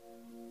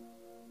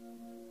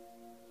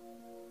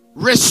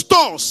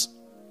 restores.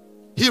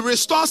 He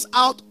restores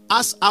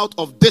us out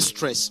of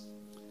distress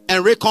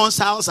and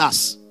reconciles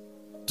us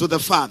to the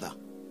Father.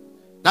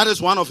 That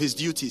is one of his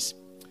duties.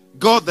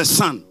 God the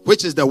Son,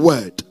 which is the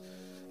Word,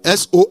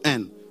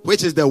 S-O-N,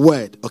 which is the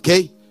Word.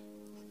 Okay,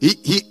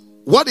 he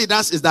what he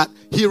does is that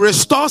he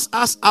restores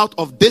us out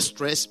of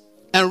distress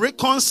and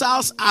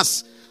reconciles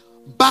us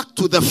back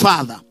to the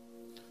Father.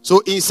 So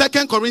in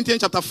 2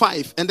 Corinthians chapter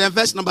 5 and then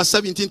verse number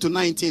 17 to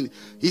 19,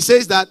 he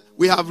says that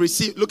we have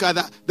received, look at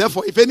that.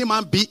 Therefore, if any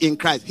man be in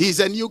Christ, he is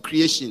a new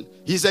creation.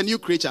 He is a new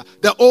creature.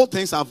 The old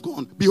things have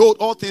gone. Behold,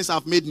 all things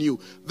have made new.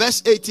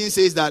 Verse 18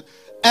 says that,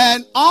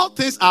 and all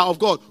things are of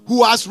God,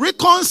 who has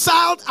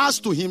reconciled us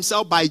to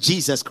himself by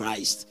Jesus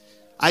Christ.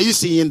 Are you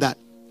seeing that?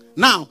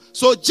 Now,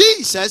 so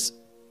Jesus,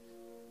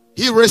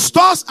 he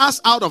restores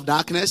us out of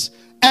darkness,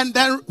 and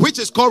then, which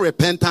is called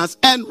repentance,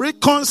 and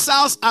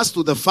reconciles us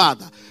to the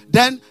Father.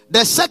 Then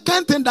the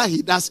second thing that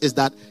he does is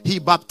that he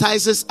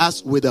baptizes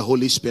us with the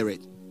Holy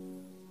Spirit.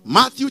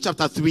 Matthew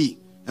chapter 3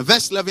 and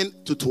verse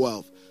 11 to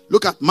 12.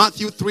 Look at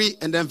Matthew 3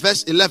 and then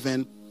verse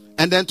 11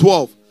 and then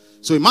 12.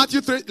 So in Matthew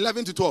 3,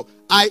 11 to 12,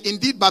 I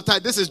indeed baptize,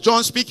 this is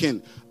John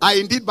speaking, I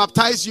indeed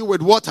baptize you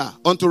with water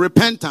unto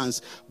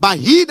repentance, but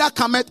he that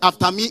cometh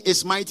after me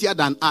is mightier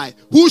than I,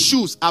 whose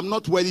shoes I'm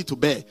not worthy to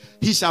bear.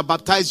 He shall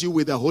baptize you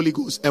with the Holy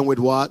Ghost and with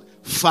what?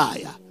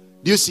 Fire.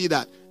 Do you see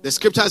that? The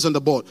scripture is on the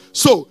board.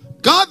 So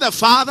God the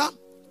Father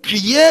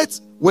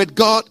creates with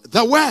God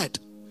the Word.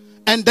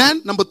 And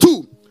then number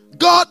 2,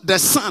 God the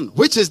Son,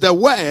 which is the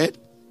Word,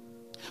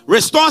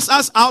 restores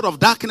us out of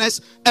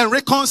darkness and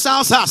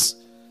reconciles us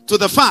to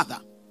the Father.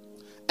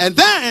 And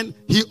then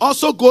he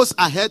also goes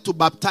ahead to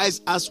baptize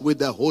us with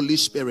the Holy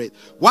Spirit.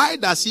 Why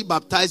does he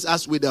baptize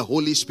us with the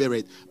Holy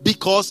Spirit?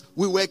 Because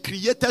we were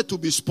created to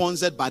be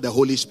sponsored by the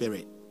Holy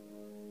Spirit.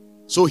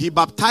 So he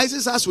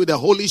baptizes us with the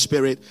Holy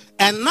Spirit.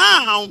 And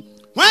now,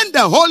 when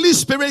the Holy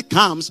Spirit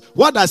comes,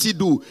 what does he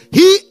do?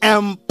 He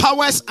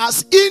empowers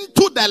us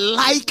into the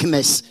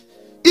likeness,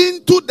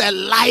 into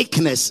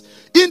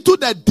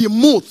the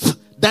demuth,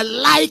 the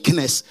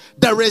likeness,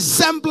 the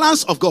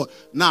resemblance of God.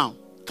 Now,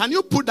 can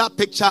you put that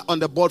picture on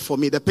the board for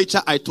me? The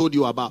picture I told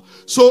you about.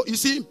 So you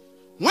see,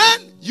 when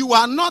you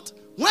are not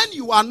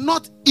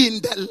in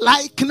the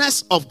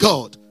likeness of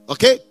God,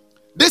 okay,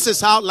 this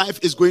is how life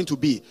is going to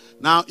be.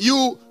 Now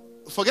you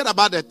forget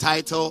about the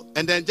title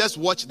and then just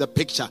watch the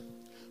picture.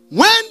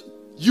 When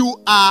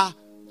you are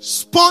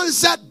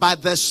sponsored by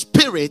the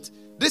Spirit,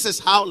 this is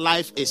how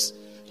life is.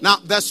 Now,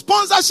 the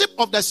sponsorship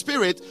of the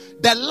Spirit,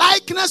 the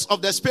likeness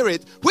of the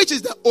Spirit, which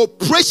is the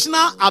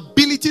operational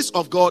abilities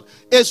of God,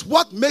 is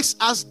what makes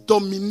us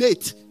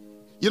dominate.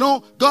 You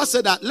know, God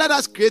said that let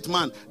us create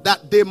man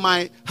that they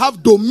might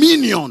have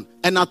dominion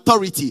and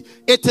authority.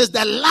 It is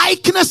the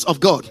likeness of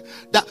God.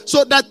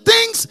 So the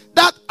things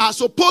that are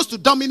supposed to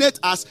dominate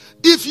us,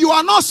 if you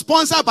are not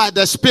sponsored by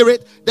the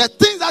Spirit, the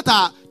things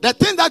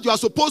that you are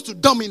supposed to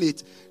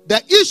dominate,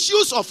 the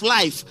issues of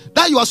life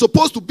that you are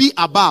supposed to be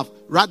above,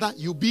 rather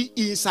you be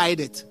inside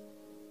it.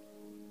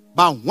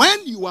 But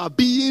when you are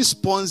being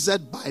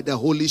sponsored by the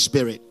Holy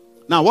Spirit,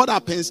 now what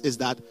happens is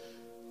that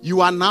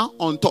you are now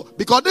on top,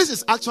 because this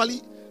is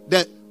actually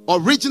the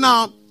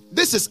original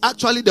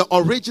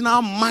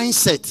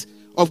mindset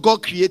of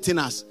God creating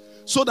us,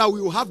 so that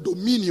we will have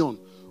dominion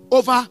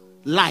over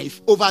life,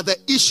 over the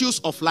issues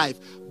of life.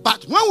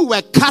 But when we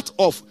were cut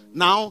off,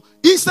 now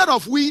instead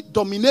of we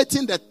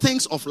dominating the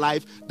things of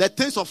life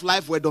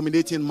were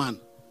dominating man.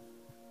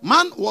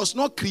 Man was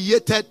not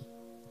created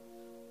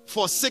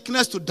for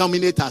sickness to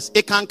dominate us.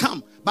 It can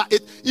come, but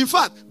in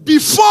fact,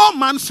 before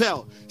man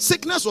fell,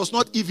 sickness was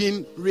not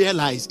even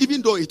realized,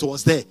 even though it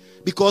was there,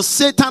 because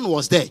Satan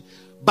was there.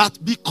 But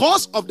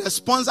because of the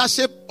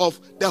sponsorship of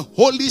the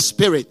Holy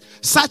Spirit,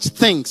 such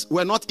things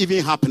were not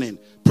even happening.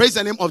 Praise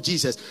the name of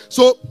Jesus.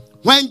 So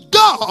when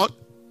God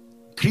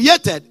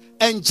created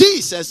and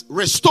Jesus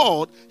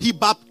restored, he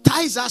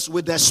baptized us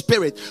with the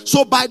Spirit.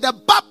 So by the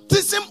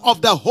baptism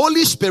of the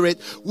Holy Spirit,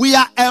 we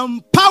are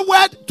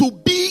empowered to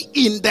be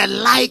in the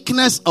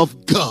likeness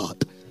of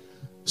God,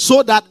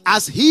 so that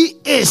as he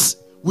is,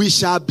 we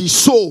shall be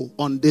so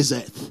on this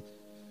earth.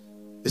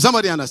 Is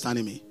somebody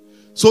understanding me?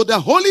 So the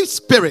Holy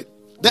Spirit,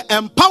 the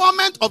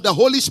empowerment of the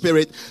Holy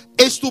Spirit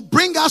is to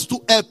bring us to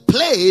a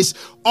place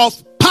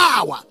of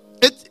power.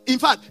 In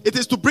fact, it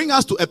is to bring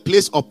us to a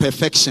place of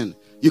perfection.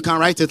 You can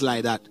write it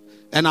like that.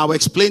 And I'll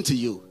explain to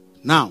you.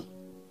 Now,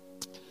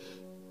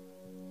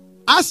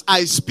 as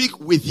I speak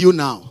with you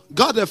now,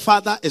 God the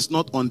Father is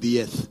not on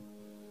the earth.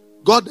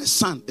 God the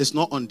Son is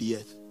not on the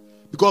earth.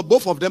 Because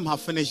both of them have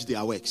finished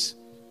their works.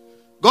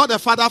 God the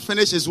Father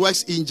finished his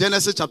works in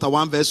Genesis chapter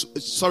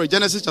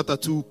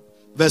 2,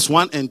 verse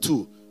 1 and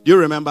 2. Do you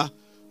remember?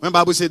 When the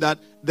Bible said that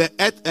the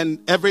earth and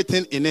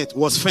everything in it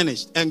was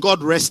finished, and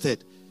God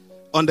rested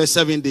on the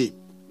 7th day.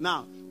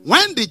 Now,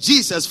 when did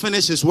Jesus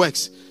finish his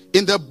works?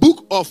 In the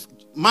book of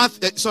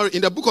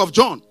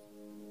John.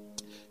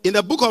 In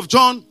the book of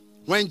John,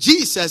 when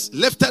Jesus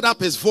lifted up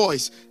his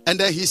voice and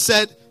then he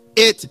said,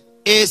 "It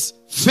is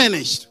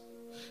finished."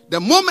 The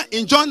moment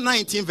in John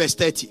 19 verse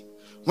 30,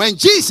 when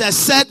Jesus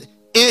said,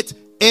 "It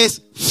is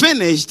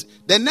finished,"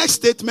 the next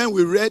statement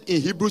we read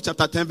in Hebrews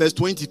chapter 10 verse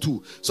 12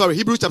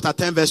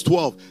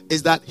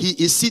 is that he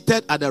is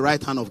seated at the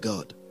right hand of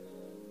God.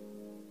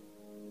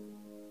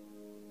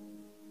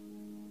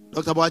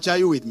 Dr. Boachi, are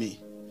you with me?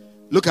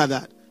 Look at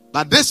that.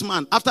 But this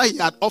man, after he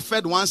had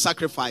offered one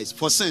sacrifice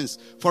for sins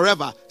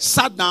forever,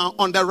 sat down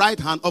on the right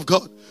hand of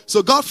God.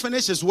 So God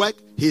finished his work.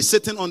 He's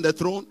sitting on the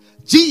throne.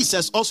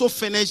 Jesus also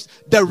finished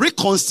the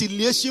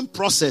reconciliation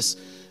process.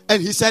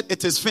 And he said,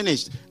 it is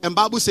finished. And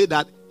Bible said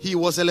that he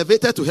was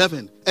elevated to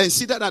heaven and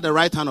seated at the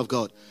right hand of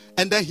God.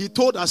 And then he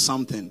told us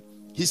something.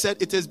 He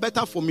said, it is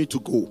better for me to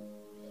go.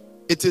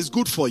 It is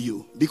good for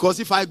you. Because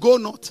if I go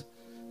not,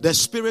 the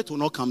Spirit will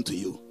not come to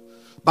you.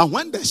 But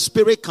when the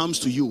Spirit comes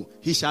to you,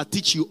 he shall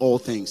teach you all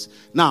things.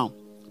 Now,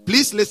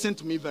 please listen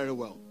to me very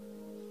well.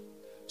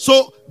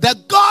 So, the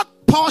God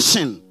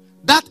portion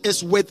that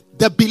is with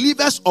the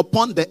believers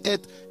upon the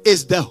earth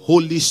is the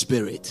Holy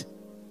Spirit.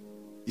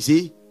 You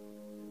see?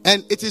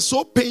 And it is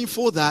so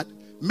painful that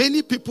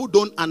many people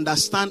don't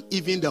understand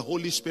even the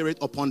Holy Spirit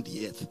upon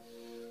the earth.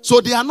 So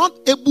they are not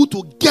able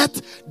to get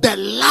the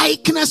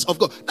likeness of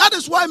God. That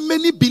is why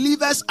many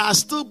believers are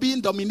still being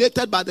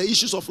dominated by the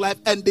issues of life,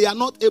 and they are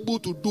not able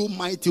to do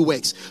mighty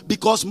works.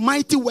 Because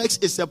mighty works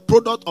is a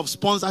product of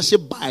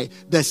sponsorship by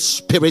the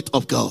Spirit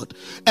of God.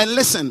 And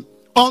listen,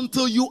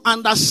 until you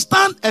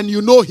understand and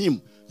you know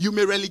him, you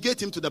may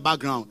relegate him to the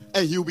background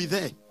and he'll be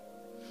there.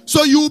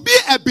 So you'll be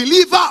a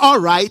believer,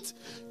 all right.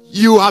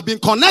 You have been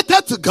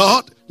connected to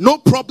God, no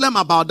problem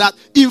about that.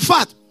 In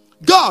fact,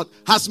 God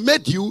has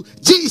made you,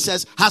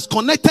 Jesus has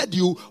connected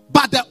you,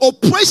 but the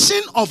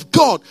operation of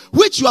God,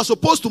 which you are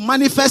supposed to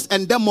manifest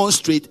and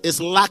demonstrate,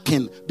 is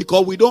lacking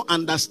because we don't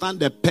understand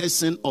the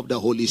person of the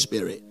Holy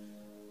Spirit.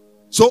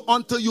 So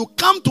until you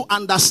come to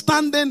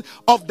understanding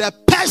of the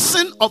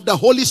person of the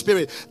Holy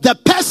Spirit, the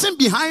person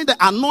behind the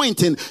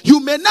anointing,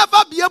 you may never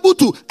be able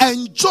to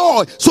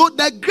enjoy. So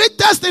the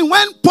greatest thing,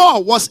 when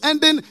Paul was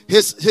ending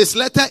his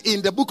letter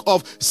in the book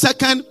of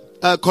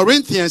 2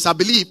 Corinthians, I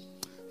believe,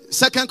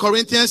 2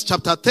 Corinthians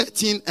chapter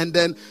 13 and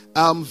then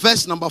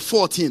verse number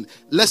 14.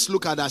 Let's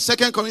look at that.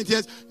 2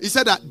 Corinthians, he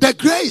said that the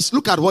grace,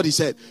 look at what he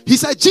said. He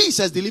said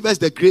Jesus delivers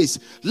the grace.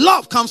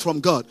 Love comes from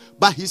God.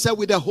 But he said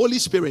with the Holy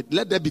Spirit,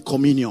 let there be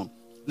communion.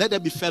 Let there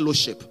be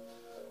fellowship.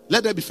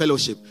 Let there be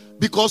fellowship.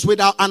 Because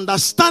without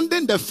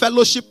understanding the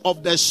fellowship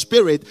of the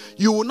Spirit,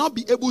 you will not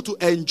be able to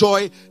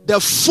enjoy the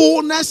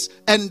fullness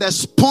and the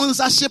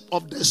sponsorship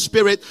of the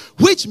Spirit,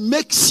 which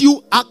makes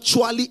you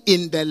actually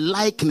in the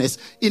likeness,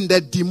 in the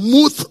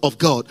demuth of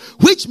God,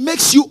 which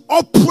makes you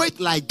operate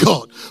like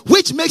God,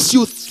 which makes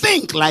you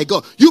think like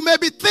God. You may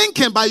be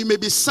thinking, but you may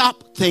be sap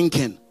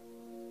thinking.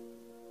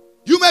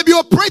 You may be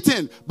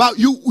operating, but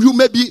you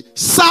may be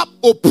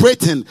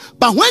sub-operating.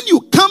 But when you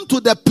come to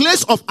the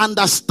place of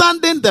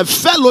understanding the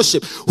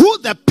fellowship, who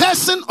the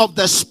person of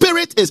the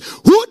Spirit is,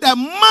 who the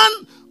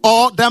man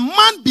or the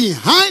man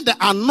behind the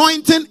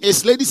anointing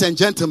is, ladies and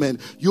gentlemen,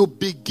 you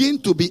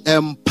begin to be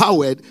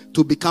empowered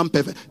to become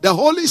perfect. The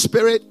Holy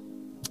Spirit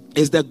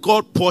is the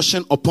God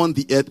portion upon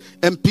the earth.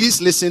 And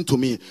please listen to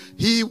me.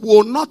 He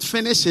will not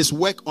finish his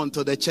work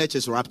until the church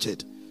is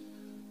raptured.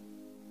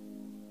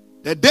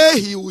 The day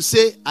he will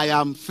say, I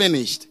am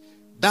finished,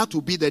 that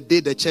will be the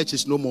day the church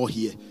is no more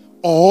here.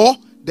 Or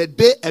the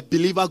day a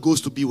believer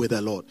goes to be with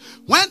the Lord.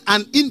 When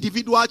an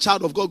individual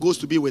child of God goes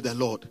to be with the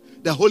Lord,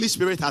 the Holy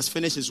Spirit has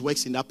finished his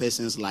works in that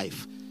person's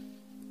life.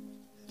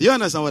 Do you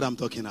understand what I'm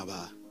talking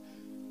about?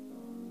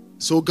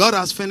 So God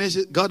has finished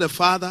it. God the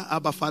Father,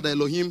 Abba Father,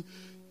 Elohim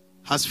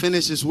has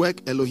finished his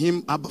work.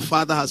 Elohim, Abba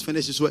Father has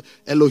finished his work.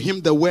 Elohim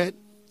the Word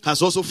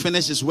has also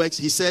finished his works.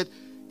 He said,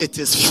 it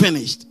is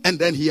finished. And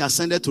then he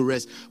ascended to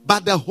rest.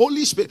 But the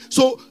Holy Spirit.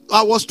 So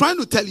I was trying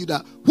to tell you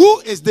that who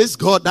is this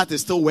God that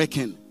is still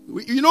working?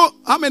 You know,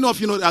 how many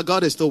of you know that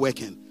God is still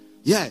working?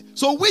 Yeah.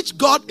 So which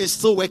God is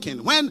still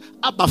working? When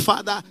Abba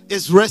Father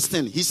is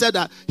resting, he said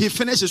that he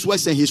finished his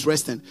works and he's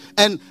resting.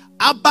 And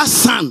Abba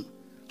Son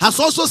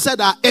has also said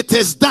that it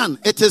is done.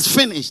 It is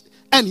finished.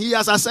 And he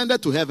has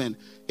ascended to heaven.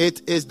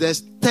 It is the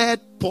third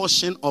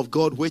portion of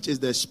God, which is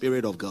the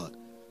Spirit of God.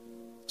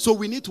 So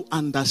we need to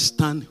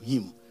understand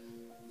him.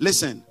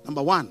 Listen,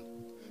 number one.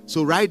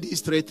 So write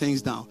these three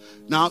things down.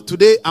 Now,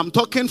 today I'm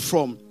talking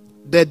from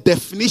the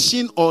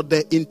definition or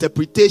the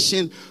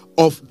interpretation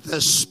of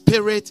the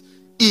Spirit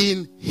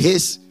in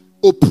his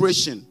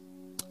operation.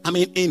 I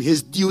mean, in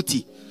his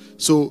duty.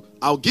 So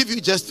I'll give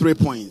you just 3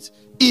 points.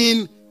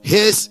 In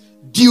his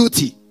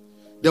duty.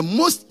 The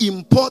most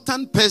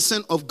important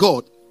person of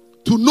God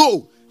to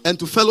know and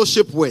to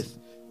fellowship with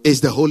is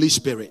the Holy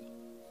Spirit.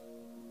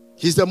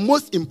 He's the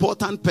most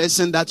important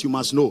person that you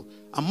must know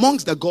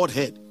amongst the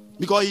Godhead,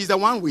 because he's the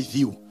one with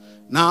you.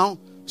 Now,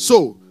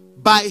 so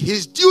by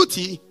his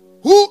duty,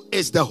 who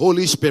is the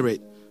Holy Spirit?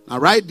 Now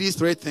write these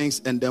three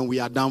things and then we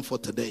are done for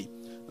today.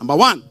 Number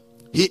one,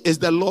 he is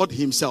the Lord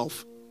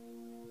himself.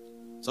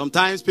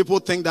 Sometimes people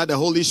think that the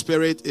Holy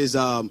Spirit is,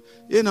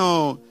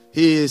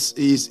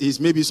 he's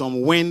maybe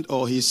some wind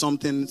or he's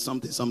something.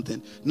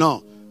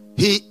 No,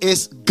 he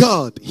is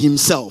God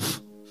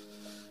himself.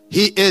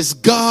 He is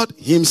God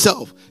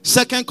himself.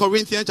 2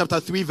 Corinthians chapter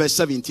 3 verse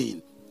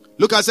 17.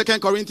 Look at 2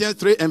 Corinthians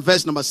 3 and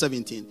verse number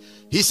 17.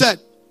 He said,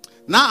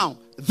 now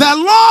the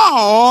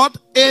Lord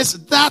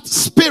is that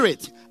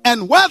Spirit,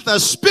 and where the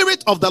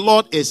Spirit of the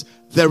Lord is,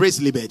 there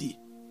is liberty.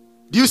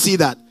 Do you see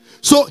that?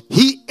 So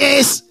he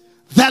is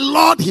the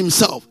Lord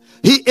himself.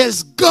 He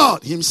is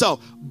God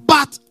himself,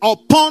 but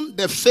upon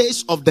the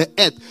face of the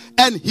earth.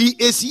 And he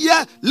is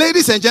here,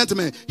 ladies and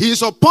gentlemen, he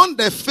is upon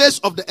the face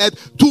of the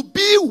earth to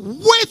be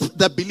with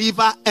the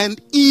believer and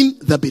in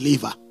the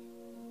believer.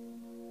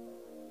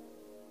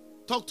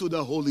 Talk to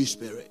the Holy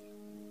Spirit.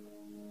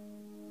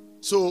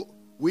 So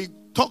we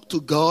talk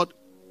to God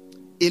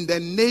in the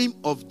name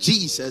of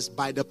Jesus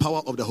by the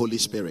power of the Holy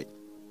Spirit.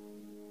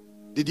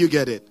 Did you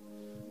get it?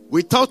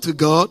 We talk to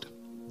God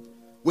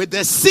with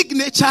the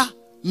signature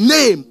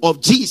name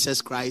of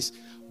Jesus Christ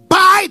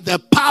by the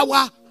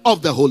power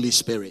of the Holy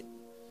Spirit.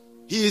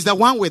 He is the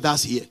one with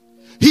us here.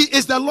 He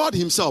is the Lord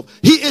himself.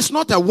 He is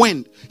not a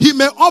wind. He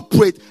may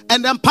operate,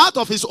 and then part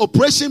of his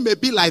operation may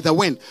be like the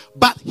wind,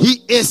 but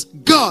he is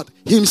God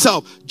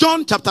himself.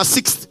 John chapter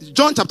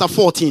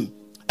 14,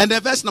 and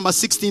then verse number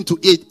 16 to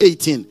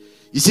 18.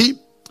 You see,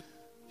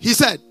 he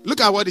said,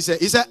 look at what he said.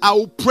 He said, I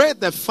will pray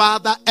the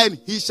Father, and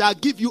he shall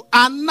give you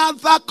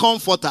another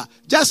comforter,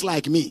 just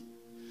like me,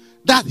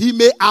 that he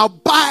may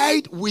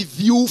abide with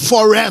you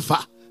forever.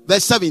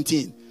 Verse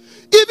 17.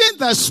 Even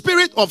the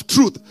Spirit of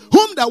truth,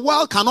 whom the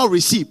world cannot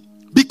receive,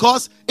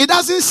 because it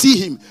doesn't see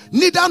him,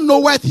 neither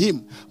knoweth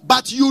him,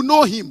 but you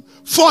know him,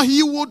 for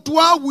he will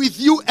dwell with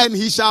you and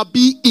he shall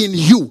be in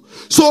you.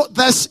 So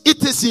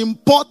it is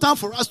important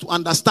for us to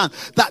understand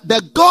that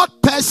the God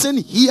person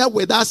here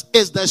with us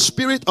is the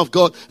Spirit of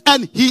God,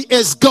 and he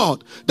is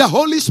God. The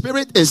Holy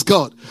Spirit is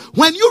God.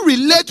 When you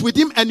relate with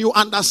him and you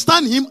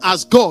understand him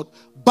as God,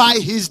 by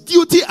his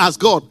duty as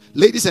God,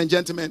 ladies and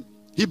gentlemen,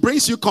 he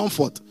brings you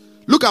comfort.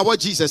 Look at what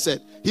Jesus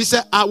said. He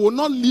said, I will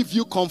not leave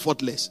you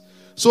comfortless.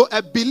 So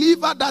a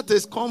believer that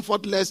is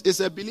comfortless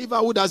is a believer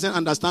who doesn't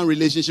understand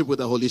relationship with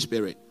the Holy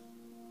Spirit.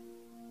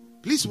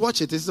 Please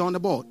watch it. It's on the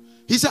board.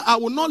 He said, I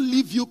will not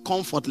leave you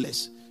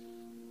comfortless.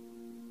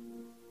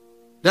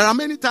 There are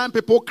many times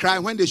people cry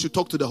when they should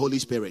talk to the Holy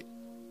Spirit.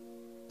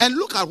 And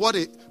look at what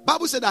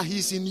Bible said, that he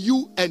is in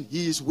you and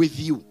he is with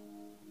you.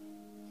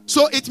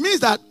 So it means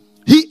that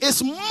he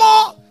is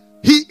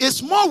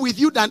more with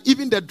you than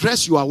even the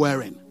dress you are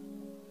wearing.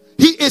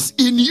 He is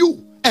in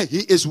you and he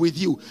is with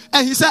you.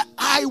 And he said,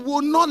 I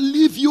will not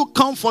leave you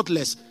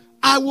comfortless.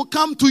 I will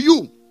come to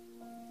you.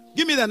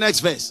 Give me the next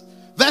verse.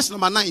 Verse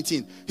number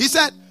 19. He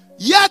said,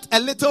 yet a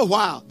little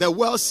while the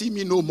world see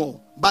me no more,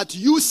 but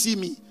you see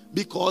me,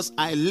 because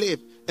I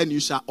live and you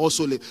shall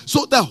also live.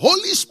 So the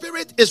Holy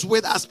Spirit is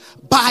with us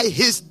by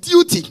his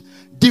duty.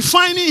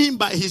 Defining him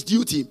by his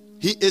duty,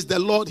 he is the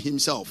Lord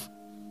himself.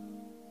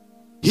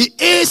 He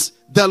is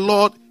the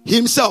Lord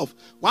himself.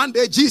 One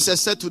day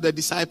Jesus said to the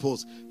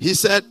disciples, he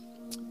said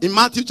in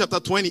Matthew chapter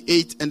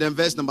 28 and then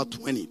verse number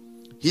 20,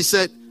 he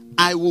said,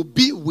 I will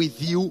be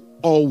with you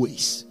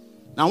always.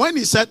 Now when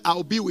he said, I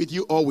will be with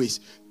you always,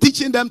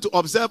 teaching them to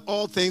observe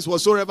all things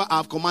whatsoever I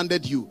have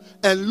commanded you.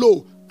 And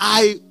lo,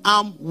 I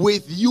am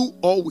with you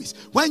always.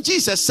 When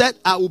Jesus said,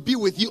 I will be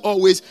with you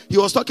always, he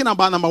was talking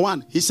about number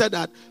one. He said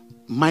that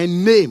my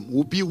name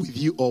will be with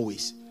you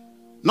always,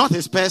 not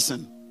his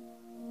person.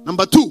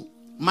 Number two,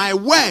 my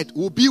word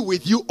will be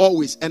with you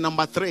always. And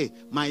number three,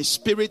 my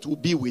spirit will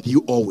be with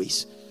you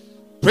always.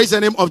 Praise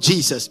the name of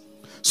Jesus.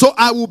 So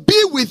I will be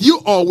with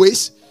you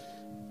always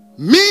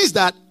means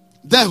that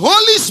the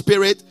Holy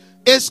Spirit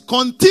is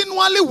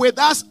continually with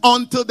us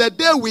until the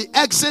day we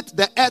exit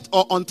the earth,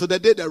 or until the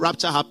day the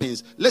rapture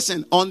happens.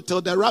 Listen,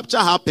 until the rapture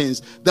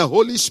happens, the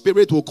Holy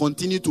Spirit will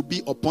continue to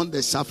be upon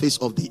the surface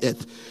of the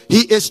earth.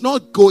 He is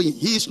not going,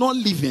 he is not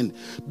leaving,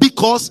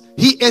 because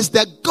he is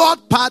the God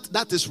part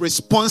that is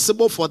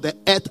responsible for the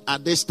earth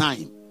at this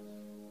time.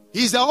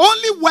 He is the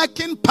only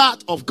working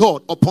part of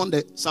God upon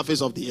the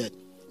surface of the earth,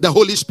 the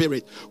Holy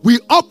Spirit. We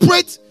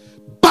operate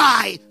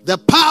by the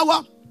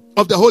power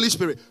of the Holy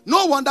Spirit.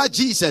 No wonder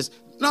Jesus.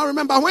 Now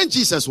remember, when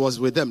Jesus was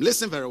with them,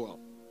 listen very well.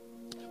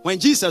 When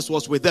Jesus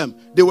was with them,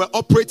 they were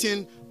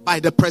operating by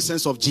the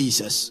presence of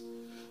Jesus.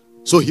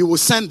 So he will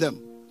send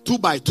them 2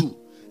 by 2.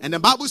 And the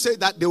Bible says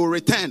that they will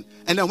return.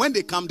 And then when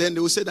they come, then they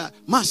will say that,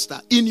 Master,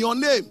 in your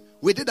name,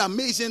 we did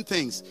amazing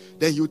things.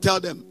 Then you tell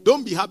them,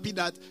 don't be happy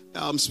that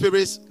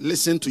spirits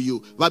listen to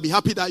you, but be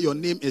happy that your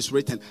name is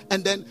written.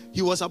 And then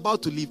he was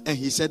about to leave, and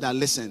he said that,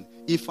 listen,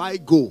 if I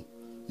go,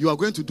 you are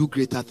going to do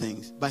greater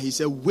things. But he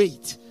said,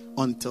 wait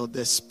until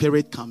the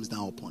Spirit comes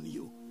down upon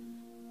you.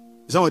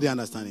 Is somebody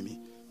understanding me?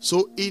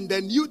 So in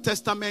the New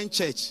Testament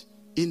church,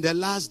 in the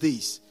last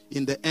days,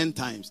 in the end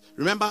times,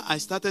 remember I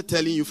started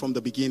telling you from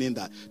the beginning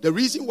that the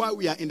reason why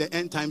we are in the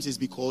end times is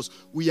because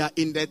we are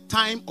in the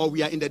time, or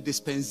we are in the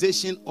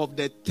dispensation of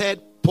the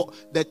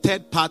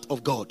third part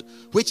of God,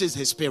 which is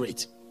his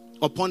Spirit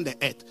upon the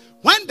earth.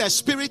 When the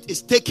Spirit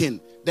is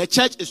taken, the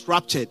church is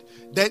raptured,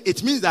 then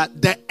it means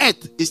that the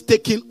earth is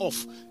taken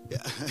off.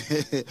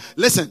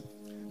 Listen,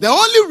 the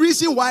only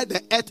reason why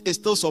the earth is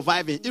still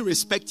surviving,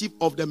 irrespective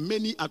of the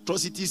many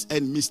atrocities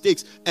and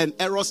mistakes and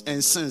errors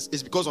and sins,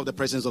 is because of the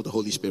presence of the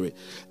Holy Spirit.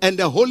 And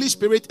the Holy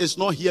Spirit is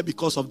not here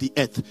because of the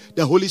earth.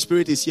 The Holy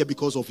Spirit is here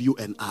because of you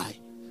and I.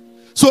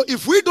 So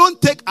if we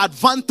don't take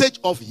advantage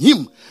of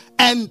him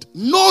and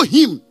know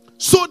him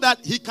so that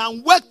he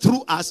can work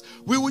through us.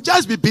 We will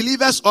just be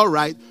believers, all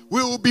right.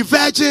 We will be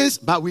virgins,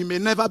 but we may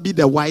never be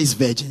the wise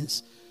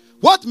virgins.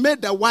 What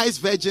made the wise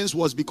virgins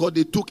was because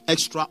they took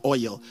extra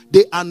oil.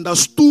 They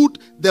understood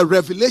the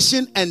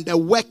revelation and the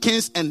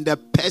workings and the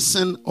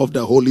person of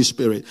the Holy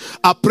Spirit.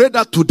 I pray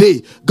that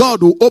today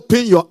God will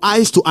open your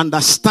eyes to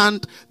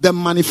understand the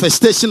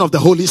manifestation of the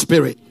Holy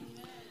Spirit.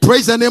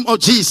 Praise the name of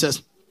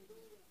Jesus.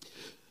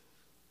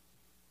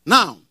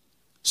 Now,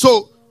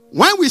 so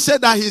when we say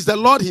that he's the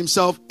Lord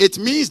himself, it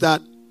means that,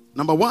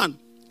 number one,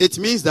 it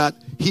means that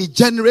he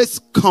generates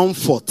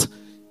comfort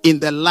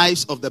in the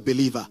lives of the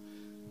believer.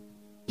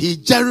 He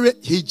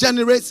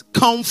generates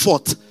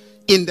comfort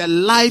in the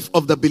life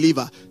of the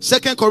believer.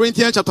 2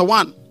 Corinthians chapter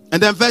 1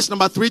 and then verse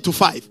number 3 to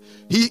 5.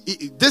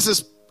 This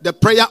is the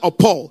prayer of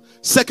Paul.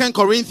 2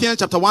 Corinthians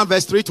chapter 1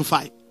 verse 3 to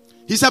 5.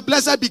 He said,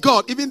 blessed be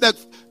God, even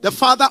the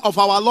Father of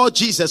our Lord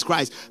Jesus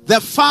Christ,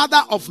 the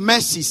Father of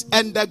mercies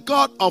and the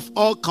God of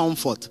all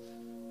comfort.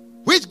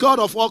 Which God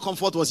of all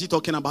comfort was he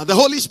talking about? The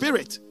Holy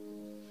Spirit.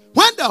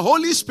 When the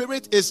Holy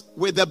Spirit is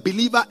with the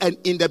believer and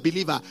in the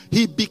believer,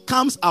 he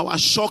becomes our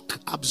shock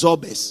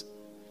absorbers.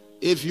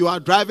 If you are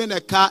driving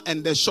a car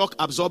and the shock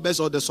absorbers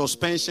or the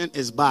suspension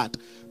is bad,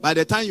 by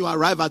the time you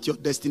arrive at your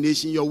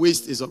destination, your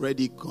waste is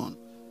already gone.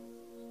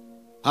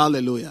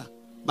 Hallelujah.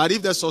 But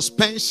if the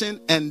suspension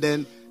and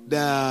then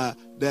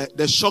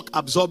the shock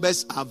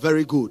absorbers are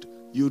very good,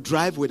 you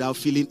drive without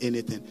feeling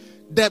anything.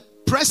 The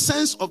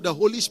presence of the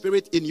Holy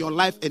Spirit in your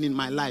life and in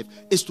my life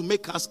is to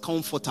make us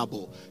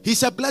comfortable. He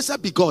said,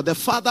 blessed be God, the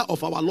Father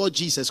of our Lord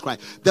Jesus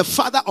Christ, the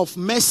Father of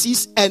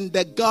mercies and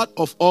the God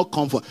of all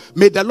comfort.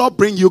 May the Lord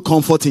bring you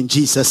comfort in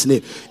Jesus'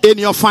 name. In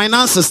your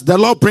finances, the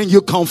Lord bring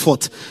you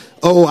comfort.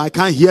 Oh, I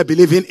can't hear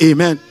believing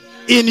amen.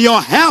 In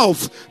your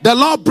health, the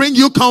Lord bring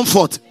you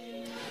comfort.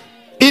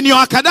 In your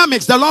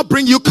academics, the Lord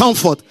bring you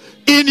comfort.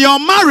 In your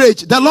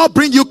marriage, the Lord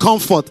bring you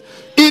comfort.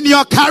 In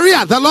your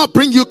career, the Lord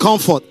bring you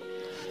comfort.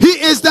 He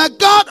is the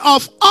God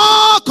of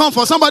all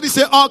comfort. Somebody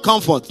say all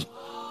comfort.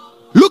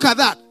 Look at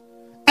that.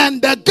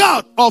 And the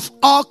God of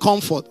all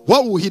comfort.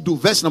 What will he do?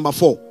 Verse number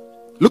 4.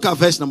 Look at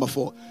verse number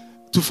 4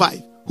 to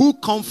 5. Who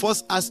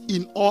comforts us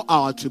in all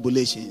our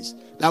tribulations,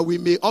 that we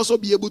may also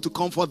be able to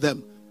comfort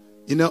them.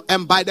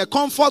 And by the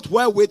comfort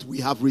wherewith we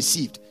have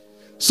received.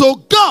 So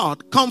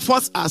God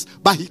comforts us,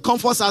 but he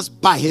comforts us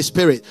by his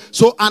Spirit.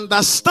 So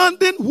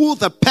understanding who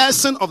the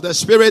person of the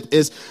Spirit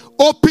is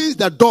opens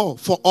the door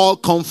for all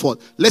comfort.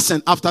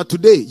 Listen, after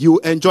today, you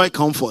enjoy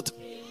comfort.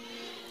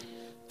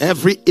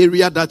 Every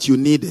area that you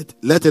need it,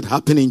 let it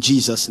happen in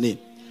Jesus' name.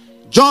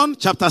 John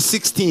chapter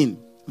 16,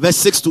 verse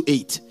 6 to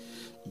 8.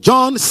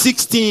 John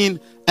 16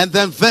 and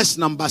then verse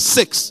number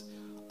 6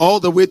 all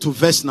the way to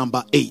verse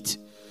number 8.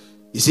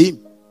 You see,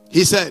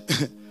 he said,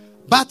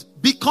 but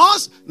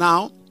because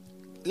now,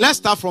 let's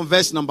start from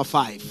verse number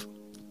 5.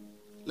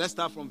 Let's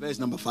start from verse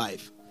number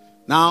 5.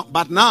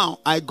 But now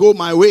I go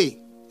my way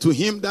to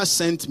him that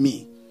sent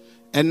me.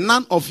 And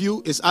none of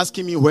you is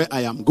asking me where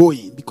I am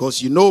going,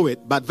 because you know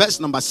it. But verse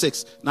number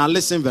 6. Now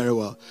listen very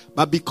well.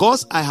 But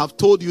because I have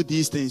told you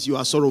these things, you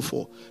are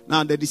sorrowful.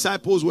 Now the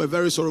disciples were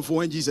very sorrowful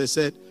when Jesus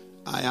said,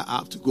 I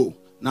have to go.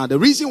 Now the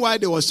reason why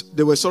they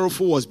were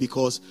sorrowful was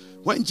because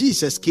when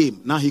Jesus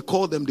came, now he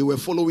called them, they were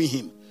following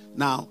him.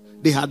 Now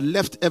they had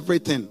left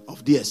everything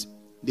of theirs.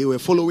 They were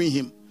following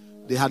him.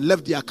 They had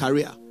left their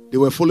career. They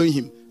were following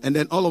him. And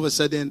then all of a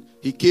sudden,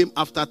 he came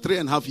after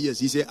 3.5 years.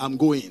 He said, I'm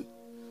going.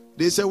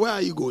 They said, where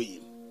are you going?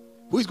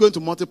 Who is going to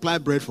multiply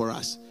bread for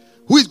us?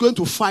 Who is going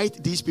to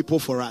fight these people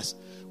for us?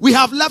 We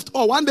have left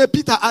all. One day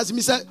Peter asked me,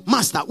 he said,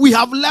 Master, we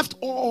have left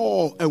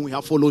all and we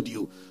have followed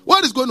you.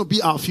 What is going to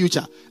be our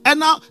future?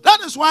 And now,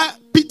 that is why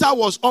Peter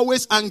was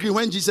always angry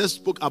when Jesus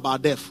spoke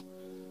about death.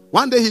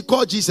 One day he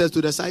called Jesus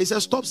to the side. He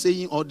said, stop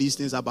saying all these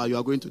things about you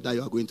are going to die,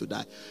 you are going to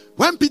die.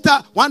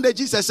 One day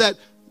Jesus said,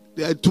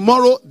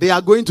 tomorrow they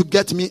are going to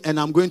get me and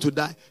I'm going to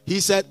die. He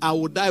said, I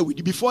will die with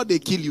you. Before they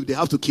kill you, they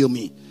have to kill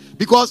me.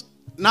 Because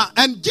now,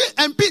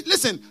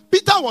 listen,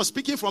 Peter was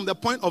speaking from the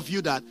point of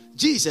view that,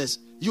 Jesus,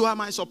 you are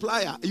my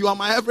supplier. You are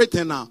my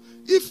everything now.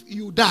 If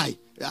you die,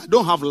 I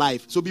don't have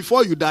life. So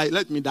before you die,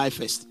 let me die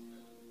first.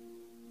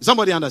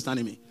 Somebody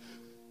understanding me?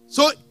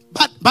 So,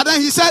 but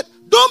then he said,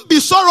 don't be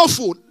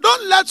sorrowful.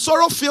 Don't let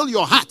sorrow fill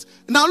your heart.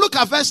 Now look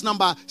at verse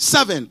number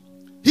 7.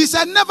 He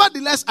said,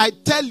 nevertheless, I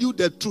tell you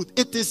the truth.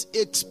 It is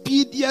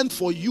expedient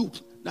for you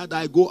that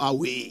I go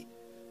away.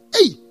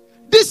 Hey,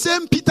 this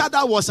same Peter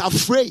that was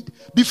afraid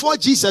before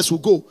Jesus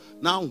would go.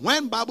 Now,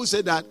 when Bible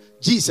said that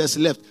Jesus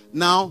left,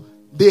 now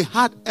they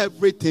had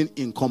everything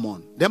in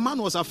common. The man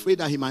was afraid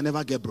that he might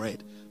never get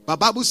bread. But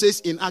Bible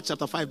says in Acts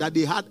chapter 5 that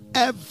they had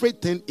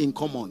everything in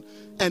common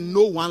and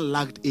no one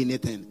lacked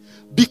anything.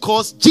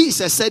 Because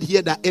Jesus said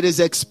here that it is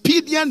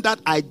expedient that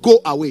I go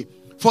away.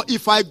 For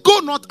if I go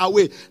not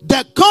away,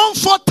 the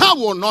comforter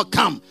will not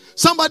come.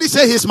 Somebody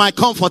say he's my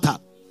comforter.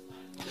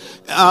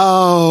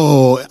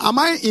 Oh, am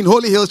I in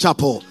Holy Hill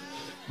Chapel?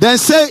 Then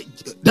say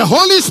the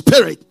Holy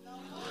Spirit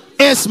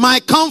is my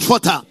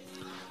comforter.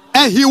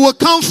 And he will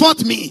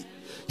comfort me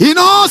in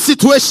all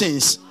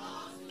situations.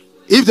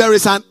 If there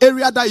is an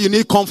area that you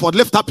need comfort,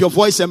 lift up your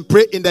voice and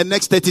pray in the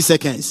next 30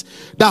 seconds.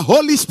 The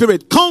Holy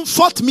Spirit,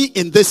 comfort me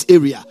in this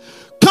area.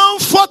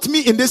 Comfort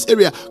me in this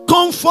area.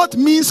 Comfort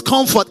means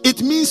comfort.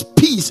 It means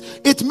peace.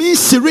 It means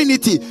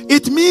serenity.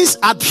 It means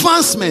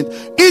advancement.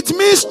 It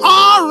means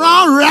all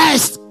round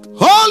rest.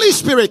 Holy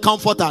Spirit,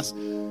 comfort us.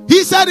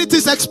 He said it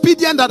is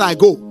expedient that I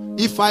go.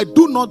 If I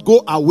do not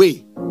go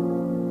away,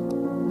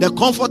 the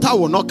comforter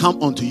will not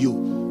come unto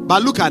you.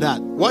 But look at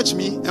that. Watch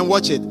me and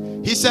watch it.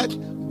 He said,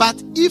 but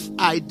if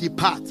I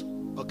depart,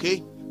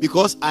 okay,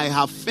 because I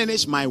have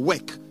finished my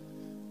work.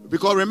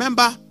 Because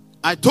remember,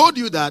 I told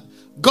you that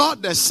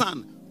God the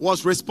Son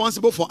was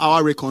responsible for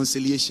our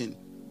reconciliation,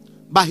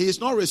 but he is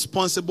not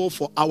responsible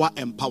for our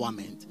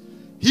empowerment.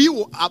 He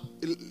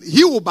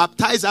will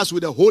baptize us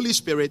with the Holy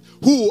Spirit,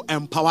 who will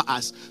empower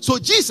us. So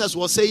Jesus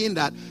was saying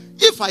that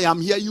if I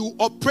am here, you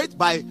operate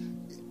by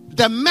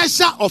the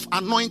measure of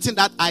anointing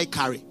that I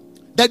carry.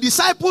 The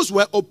disciples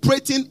were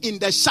operating in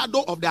the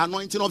shadow of the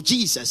anointing of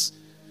Jesus.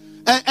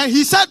 And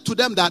he said to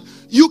them that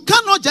you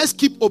cannot just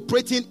keep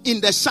operating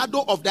in the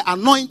shadow of the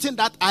anointing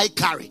that I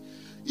carry.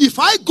 If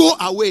I go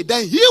away,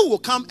 then he will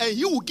come and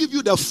he will give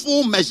you the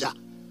full measure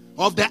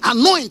of the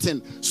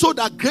anointing so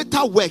that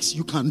greater works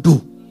you can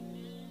do.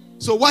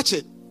 So watch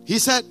it. He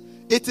said,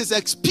 it is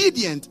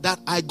expedient that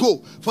I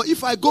go. For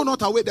if I go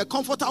not away, the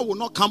comforter will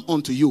not come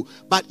unto you.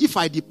 But if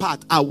I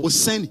depart, I will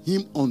send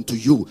him unto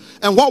you.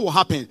 And what will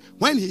happen?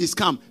 When he is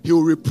come, he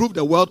will reprove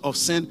the world of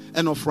sin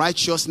and of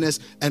righteousness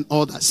and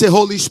all that. Say,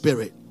 Holy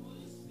Spirit,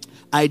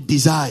 I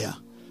desire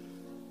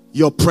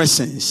your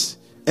presence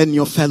and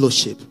your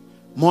fellowship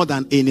more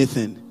than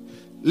anything.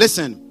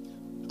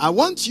 Listen, I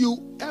want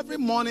you every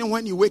morning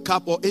when you wake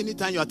up or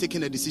anytime you are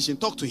taking a decision,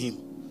 talk to him.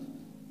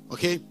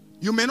 Okay?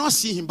 You may not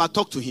see him, but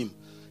talk to him.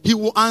 He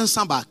will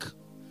answer back.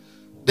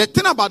 The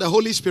thing about the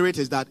Holy Spirit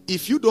is that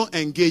if you don't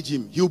engage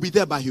him, he'll be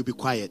there, but he'll be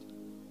quiet.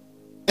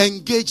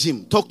 Engage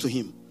him. Talk to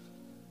him.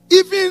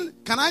 Even,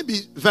 can I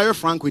be very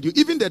frank with you?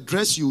 Even the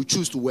dress you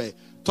choose to wear,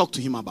 talk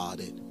to him about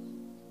it.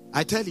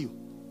 I tell you,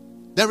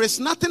 there is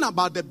nothing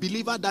about the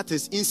believer that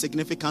is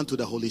insignificant to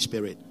the Holy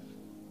Spirit.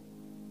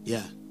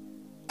 Yeah.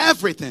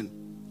 Everything.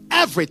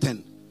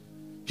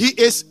 He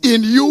is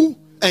in you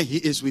and he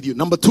is with you.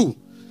 Number two,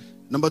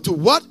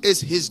 what is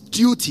his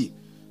duty?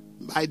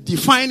 By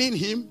defining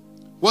him,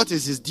 what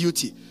is his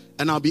duty?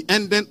 And I'll be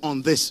ending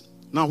on this.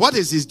 Now, what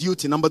is his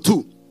duty? Number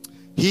 2,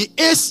 he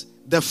is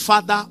the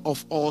Father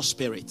of all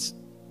spirits.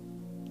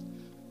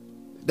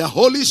 The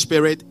Holy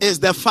Spirit is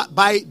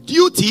by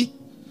duty,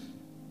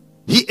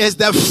 he is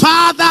the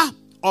Father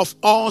of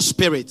all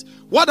spirits.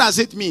 What does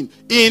it mean?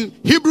 In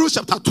Hebrews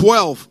chapter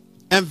 12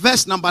 and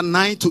verse number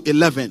 9 to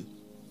 11.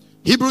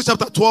 Hebrews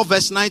chapter 12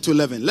 verse 9 to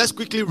 11. Let's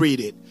quickly read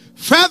it.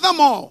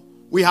 Furthermore,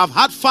 we have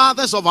had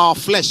fathers of our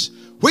flesh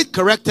which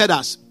corrected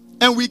us,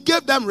 and we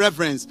gave them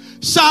reverence.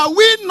 Shall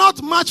we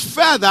not much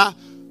further,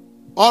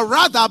 or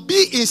rather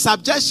be in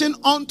subjection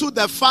unto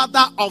the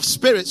Father of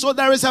spirit? So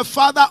there is a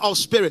Father of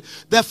spirit.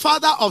 The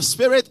Father of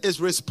spirit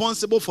is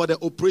responsible for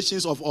the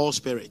operations of all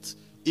spirits,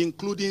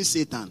 including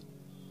Satan.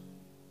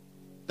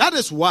 That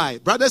is why,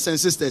 brothers and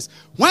sisters,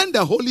 when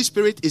the Holy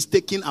Spirit is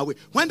taken away,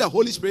 when the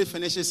Holy Spirit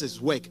finishes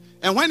his work,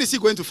 and when is he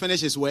going to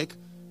finish his work?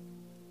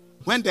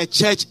 When the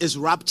church is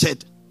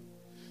raptured.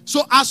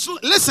 So as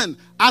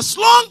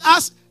long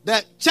as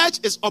the church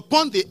is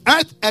upon the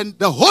earth and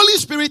the Holy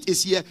Spirit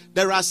is here,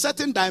 there are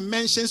certain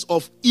dimensions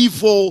of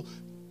evil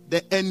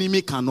the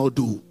enemy cannot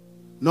do.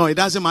 No, it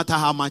doesn't matter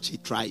how much he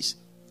tries.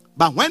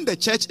 But when the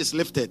church is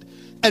lifted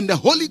and the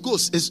Holy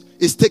Ghost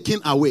is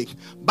taken away,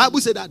 Bible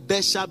said that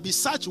there shall be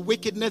such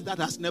wickedness that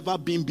has never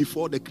been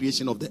before the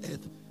creation of the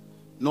earth,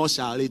 nor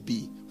shall it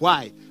be.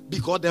 Why?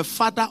 Because the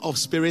Father of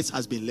spirits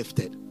has been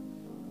lifted.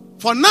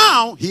 For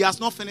now, he has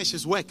not finished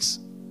his works.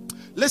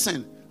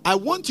 Listen, I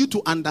want you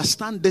to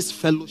understand this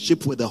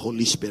fellowship with the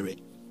Holy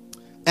Spirit.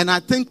 And I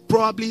think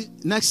probably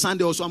next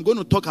Sunday also I'm going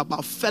to talk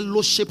about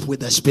fellowship with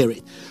the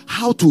Spirit.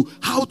 How to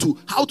have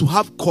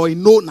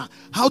koinonia,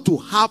 how to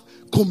have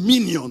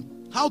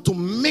communion, how to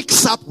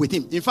mix up with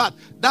him. In fact,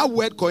 that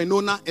word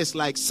koinonia is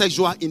like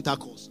sexual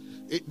intercourse.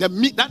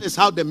 That is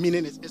how the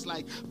meaning is. It's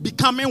like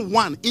becoming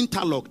one,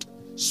 interlocked.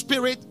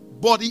 Spirit,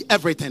 body,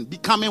 everything,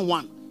 becoming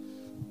one.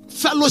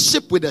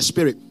 Fellowship with the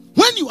Spirit.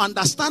 When you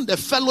understand the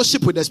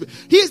fellowship with the Spirit,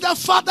 he is the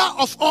Father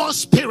of all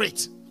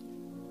spirit.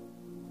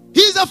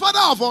 He is the Father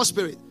of all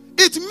spirit.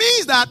 It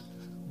means that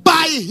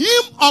by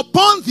him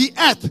upon the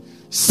earth,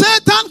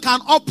 Satan can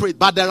operate,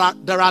 but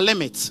there are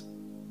limits.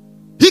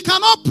 He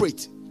can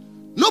operate.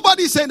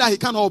 Nobody is saying that he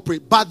can't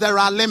operate, but there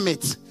are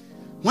limits.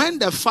 When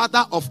the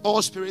Father of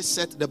all spirits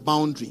set the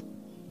boundary,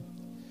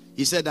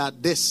 he said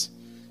that this,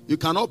 you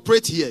can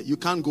operate here, you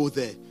can't go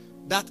there.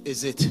 That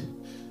is it.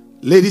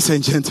 Ladies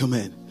and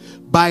gentlemen,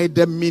 by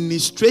the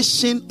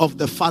ministration of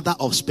the Father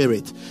of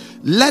Spirit,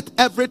 let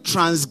every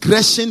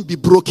transgression be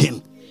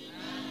broken.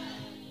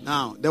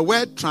 Now, the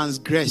word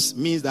transgress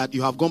means that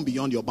you have gone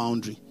beyond your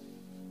boundary.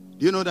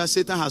 Do you know that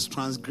Satan has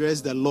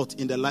transgressed a lot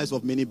in the lives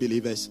of many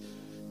believers?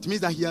 It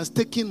means that he has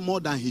taken more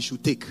than he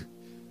should take.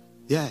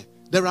 Yeah.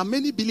 There are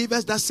many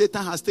believers that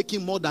Satan has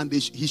taken more than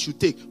he should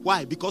take.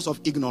 Why? Because of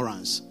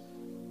ignorance.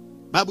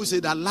 Bible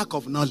says that lack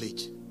of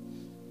knowledge.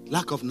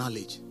 Lack of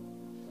knowledge.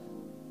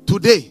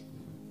 Today,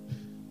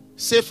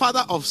 say,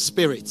 Father of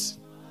spirits,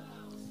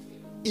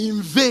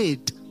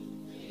 invade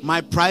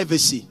my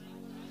privacy.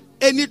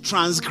 Any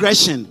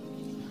transgression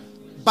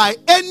by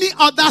any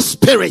other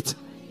spirit,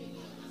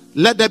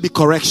 let there be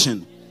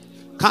correction.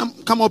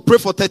 Come on, pray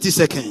for 30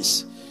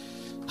 seconds.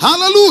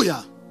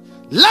 Hallelujah.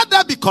 Let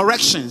there be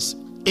corrections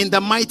in the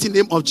mighty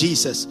name of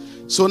Jesus.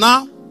 So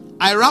now,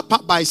 I wrap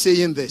up by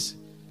saying this.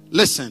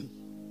 Listen.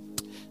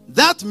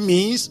 That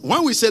means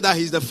when we say that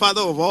he's the father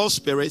of all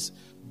spirits,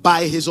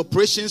 by his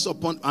operations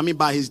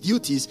by his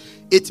duties,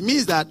 it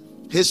means that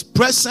his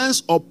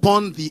presence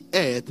upon the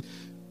earth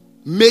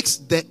makes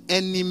the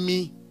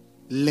enemy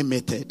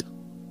limited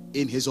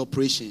in his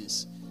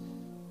operations.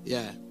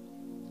 Yeah.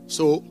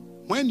 So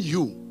when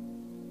you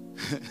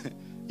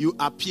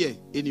appear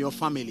in your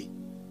family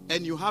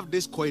and you have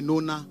this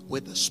koinonia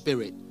with the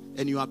spirit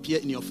and you appear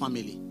in your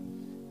family,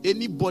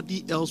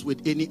 anybody else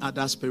with any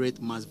other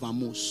spirit must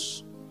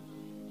vamoose.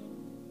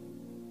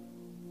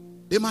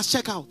 They must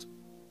check out.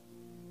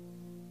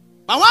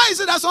 But why is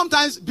it that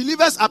sometimes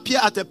believers appear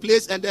at a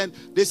place and then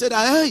they say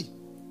that, hey,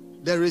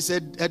 there is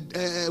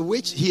a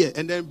witch here,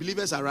 and then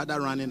believers are rather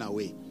running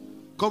away?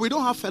 Because we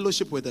don't have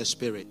fellowship with the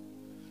Spirit.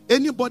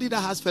 Anybody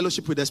that has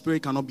fellowship with the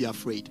Spirit cannot be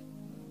afraid.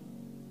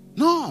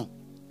 No.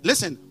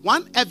 Listen,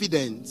 one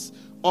evidence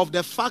of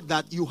the fact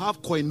that you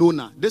have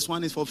koinonia, this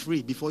one is for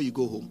free before you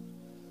go home.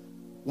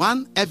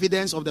 One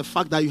evidence of the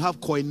fact that you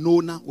have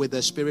koinonia with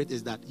the Spirit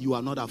is that you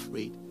are not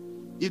afraid.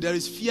 If there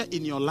is fear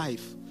in your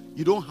life,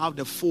 you don't have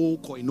the full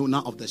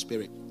koinonia of the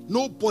Spirit.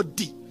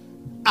 Nobody.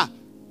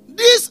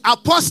 These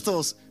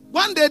apostles,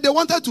 one day they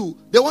wanted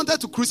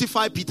to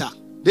crucify Peter.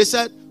 They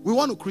said, we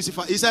want to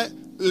crucify. He said,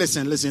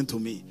 listen to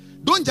me.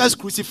 Don't just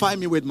crucify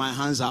me with my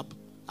hands up.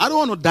 I don't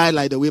want to die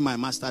like the way my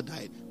master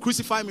died.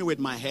 Crucify me with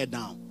my head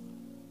down.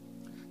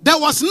 There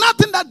was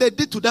nothing that they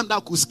did to them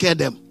that could scare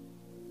them.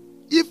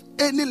 If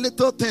any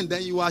little thing,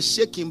 then you are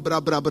shaking, bra,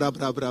 bra, bra,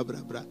 bra, bra,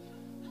 bra, bra.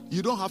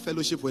 You don't have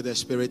fellowship with the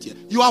Spirit yet.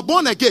 You are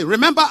born again.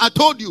 Remember, I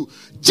told you,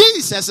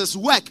 Jesus'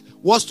 work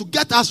was to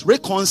get us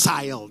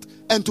reconciled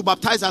and to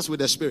baptize us with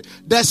the Spirit.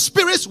 The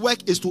Spirit's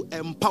work is to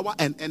empower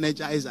and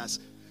energize us.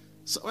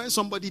 So when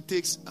somebody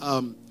takes,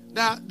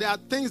 there are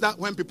things that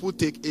when people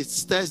take, it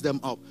stirs them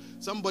up.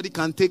 Somebody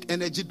can take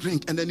energy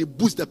drink and then it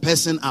boosts the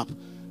person up.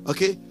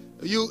 Okay?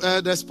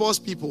 The sports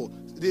people,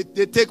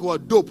 they take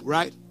what? Dope,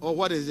 right? Or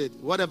what is it?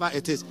 Whatever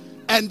it is.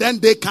 And then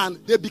they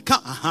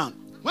become,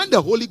 when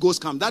the Holy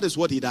Ghost comes, that is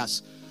what he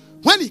does.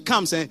 When he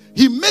comes,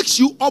 he makes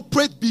you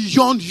operate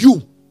beyond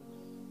you.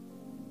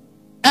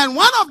 And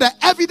one of the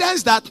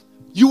evidence that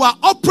you are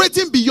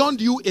operating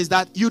beyond you is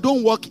that you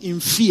don't walk in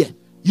fear.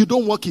 You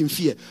don't walk in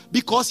fear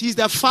because he's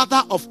the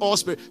father of all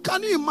spirits.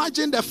 Can you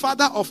imagine the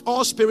father of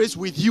all spirits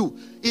with you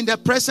in the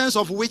presence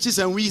of witches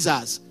and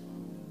wizards?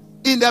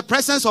 In the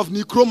presence of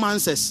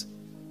necromancers?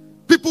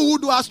 People who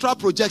do astral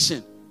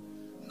projection?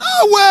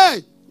 No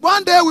way!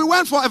 One day we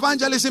went for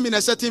evangelism in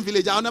a certain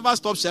village. I'll never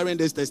stop sharing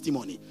this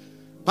testimony.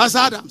 Pastor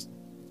Adams,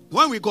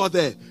 when we got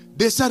there,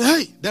 they said,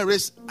 hey, there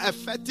is a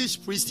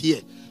fetish priest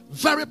here.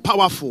 Very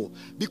powerful.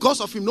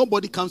 Because of him,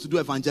 nobody comes to do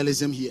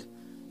evangelism here.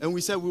 And we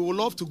said, we would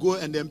love to go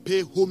and then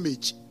pay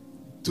homage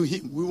to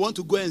him. We want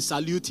to go and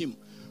salute him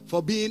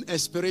for being a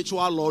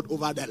spiritual lord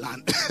over the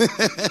land.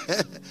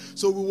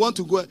 So we want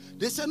to go.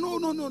 They said,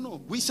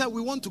 no. We said,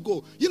 we want to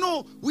go. You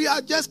know, we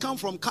had just come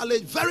from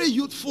college, very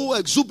youthful,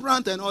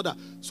 exuberant and all that.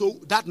 So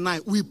that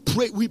night, we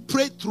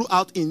prayed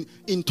throughout in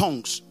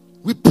tongues.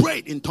 We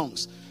prayed in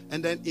tongues.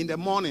 And then in the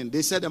morning,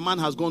 they said the man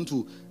has gone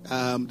to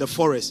the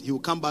forest. He will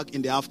come back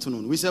in the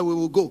afternoon. We said we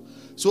will go.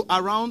 So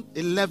around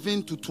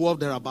 11 to 12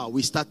 thereabout,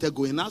 we started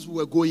going. As we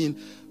were going,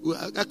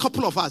 a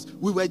couple of us,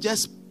 we were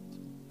just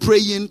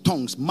praying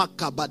tongues.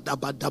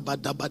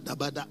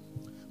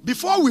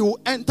 Before we will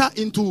enter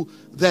into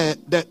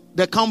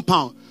the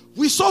compound,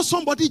 we saw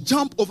somebody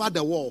jump over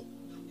the wall.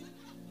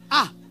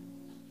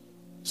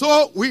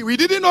 So we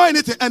didn't know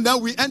anything. And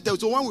then we entered.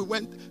 So when we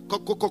went,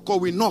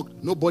 we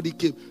knocked. Nobody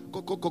came.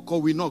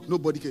 We knocked.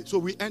 Nobody came. So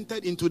we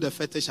entered into the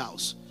fetish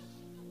house.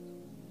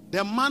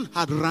 The man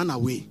had run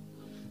away.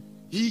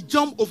 He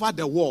jumped over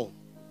the wall.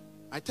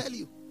 I tell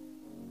you.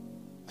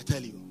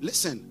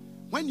 Listen.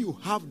 When you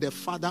have the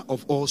father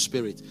of all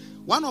spirits,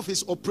 one of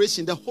his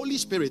operations, the Holy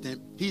Spirit,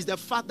 he's the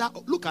father.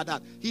 Look at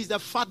that. He's the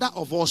father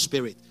of all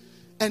spirit.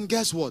 And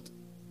guess what?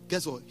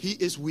 He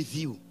is with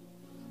you.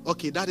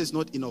 Okay, that is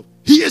not enough.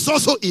 He is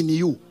also in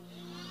you.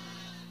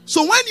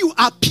 So when you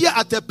appear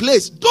at a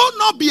place, do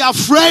not be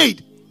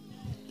afraid.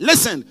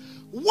 Listen,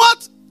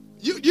 what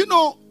you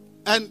know,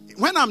 and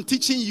when I'm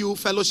teaching you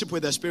fellowship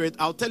with the Spirit,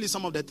 I'll tell you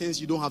some of the things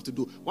you don't have to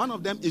do. One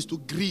of them is to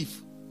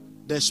grieve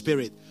the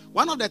Spirit.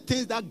 One of the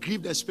things that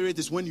grieve the Spirit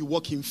is when you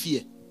walk in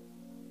fear.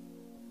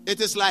 It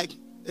is like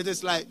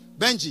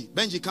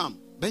Benji, come.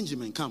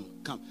 Benjamin, come.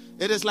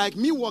 It is like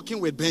me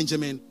walking with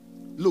Benjamin.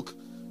 Look,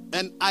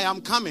 and I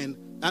am coming,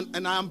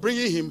 and I am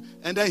bringing him,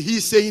 and then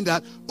he's saying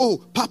that,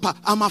 oh, Papa,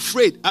 I'm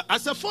afraid. I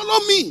said, follow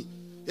me.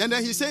 And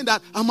then he's saying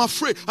that, I'm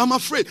afraid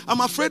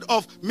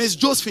of Miss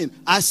Josephine.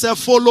 I said,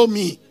 follow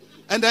me.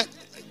 And then,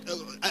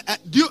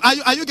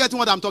 are you getting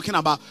what I'm talking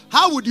about?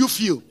 How would you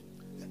feel?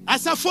 I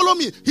said, follow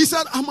me. He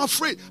said, I'm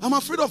afraid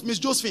of Miss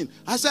Josephine.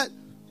 I said,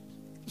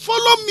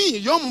 follow me,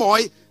 young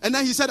boy. And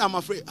then he said, I'm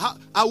afraid.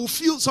 I will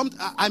feel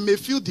I may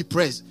feel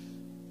depressed.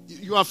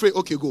 You are afraid?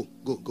 Okay, go.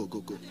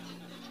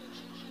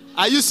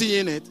 Are you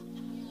seeing it?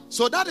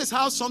 So that is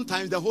how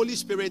sometimes the Holy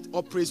Spirit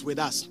operates with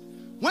us.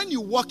 When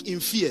you walk in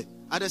fear,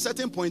 at a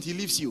certain point, he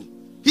leaves you.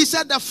 He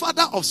said, the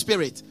Father of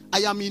Spirit,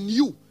 I am in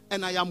you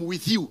and I am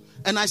with you.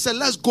 And I said,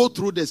 let's go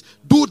through this.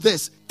 Do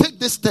this. Take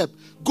this step.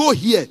 Go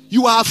here.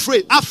 You are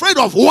afraid. Afraid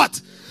of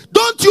what?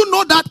 Don't you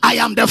know that I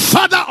am the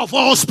Father of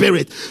all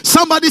spirit?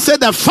 Somebody said,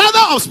 the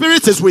Father of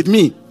spirits is with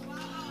me.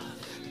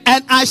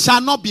 And I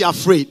shall not be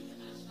afraid.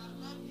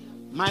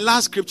 My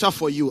last scripture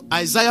for you,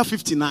 Isaiah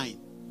 59,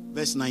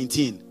 verse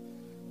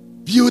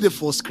 19.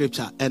 Beautiful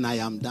scripture. And I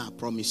am done. I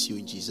promise you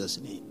in Jesus'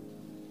 name.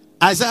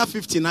 Isaiah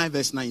 59,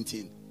 verse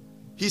 19.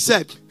 He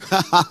said,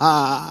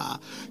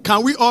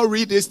 can we all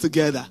read this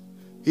together?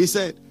 He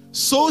said,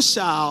 so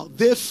shall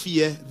they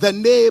fear the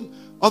name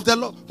of the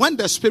Lord. When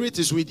the Spirit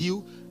is with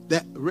you,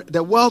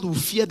 the world will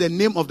fear the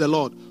name of the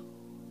Lord.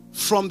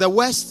 From the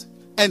west,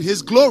 and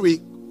his glory,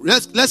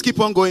 let's keep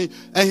on going,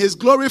 and his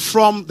glory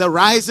from the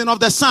rising of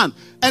the sun.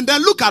 And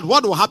then look at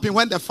what will happen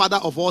when the Father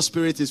of all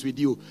spirits is with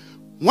you.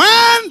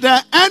 When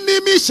the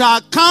enemy shall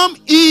come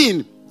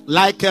in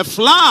like a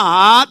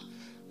flood,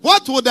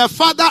 what will the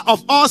Father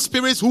of all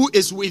spirits who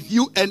is with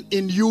you and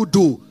in you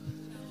do?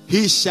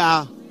 He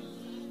shall.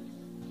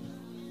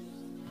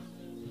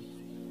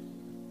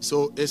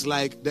 So it's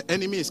like the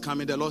enemy is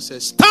coming. The Lord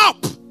says,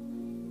 stop.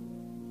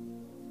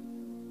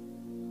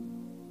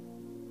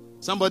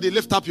 Somebody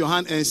lift up your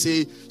hand and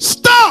say,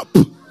 stop.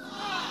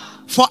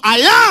 For I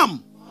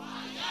am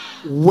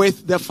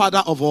with the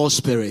Father of all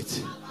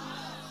spirit.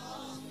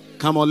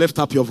 Come on, lift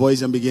up your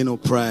voice and begin to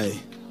pray.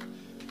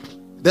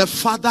 The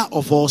Father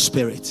of all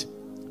spirit.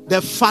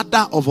 The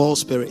Father of all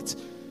spirit.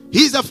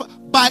 He's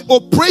by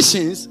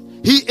operations,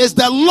 he is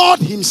the Lord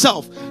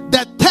himself,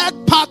 the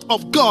third part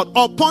of God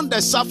upon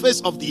the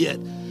surface of the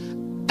earth.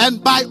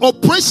 And by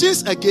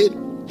operations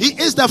again, he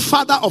is the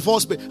Father of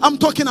all spirit. I'm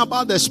talking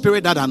about the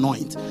Spirit that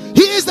anoints.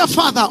 He is the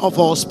Father of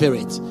all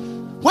spirit.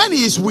 When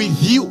he is with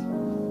you,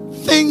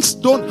 things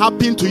don't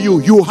happen to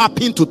you. You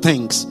happen to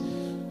things.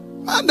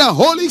 And the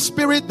Holy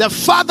Spirit, the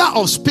Father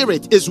of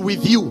spirit, is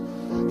with you.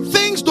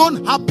 Things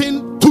don't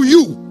happen to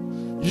you.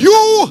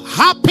 You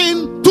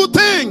happen to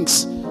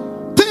things.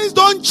 Things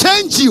don't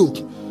change you.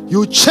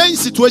 You change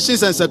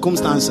situations and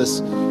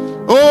circumstances.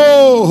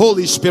 Oh,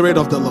 Holy Spirit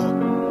of the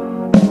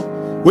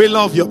Lord, we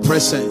love your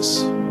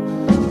presence.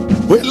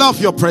 We love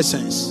your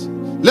presence.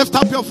 Lift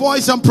up your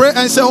voice and pray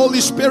and say,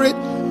 Holy Spirit,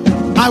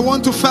 I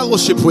want to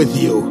fellowship with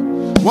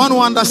you. I want to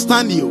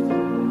understand you.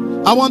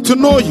 I want to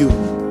know you.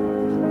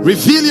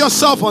 Reveal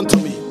yourself unto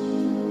me.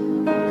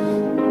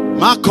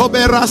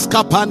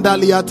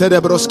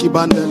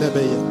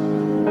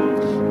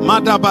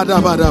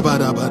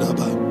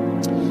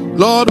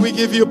 Lord, we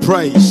give you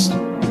praise.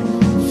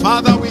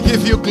 Father, we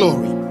give you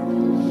glory.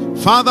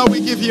 Father,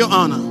 we give you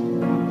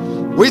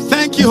honor. We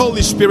thank you,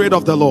 Holy Spirit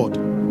of the Lord.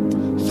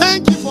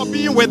 Thank you for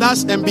being with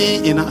us and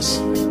being in us.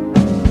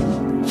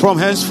 From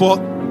henceforth,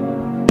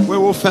 we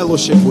will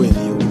fellowship with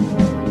you.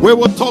 We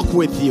will talk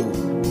with you.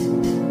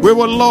 We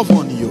will love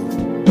on you.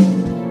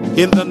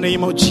 In the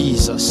name of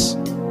Jesus.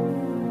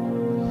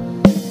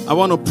 I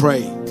want to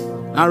pray.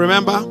 Now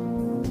remember,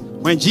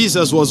 when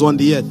Jesus was on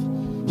the earth,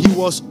 he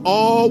was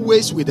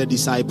always with the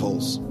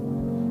disciples.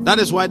 That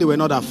is why they were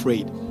not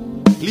afraid.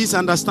 Please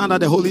understand that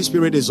the Holy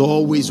Spirit is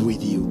always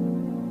with you.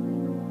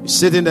 You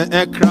sit in the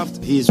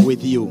aircraft, he is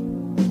with you.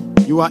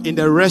 You are in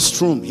the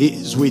restroom, he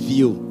is with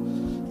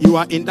you. You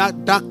are in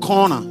that dark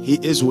corner, he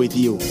is with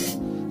you.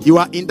 You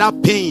are in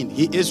that pain,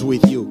 he is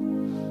with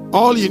you.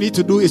 All you need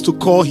to do is to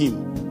call him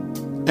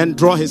and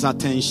draw his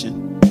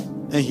attention,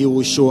 and he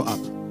will show up.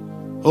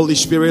 Holy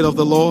Spirit of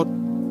the Lord,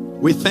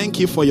 we thank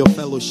you for your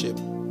fellowship.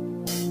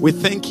 We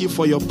thank you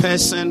for your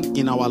person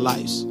in our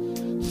lives.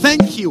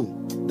 Thank you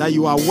that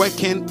you are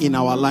working in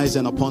our lives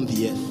and upon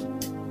the earth.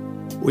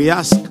 We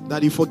ask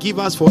that you forgive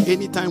us for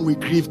any time we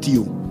grieved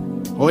you,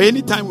 or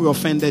any time we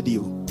offended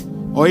you,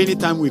 or any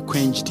time we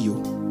quenched you.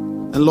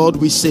 And Lord,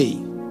 we say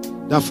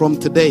that from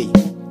today,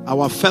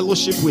 our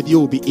fellowship with you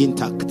will be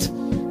intact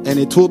and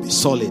it will be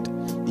solid.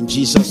 In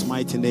Jesus'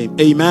 mighty name,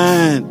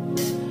 amen.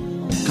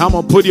 Come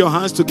on, put your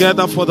hands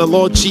together for the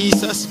Lord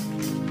Jesus.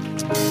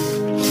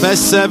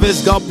 First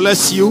service, God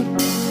bless you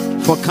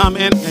for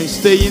coming and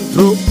staying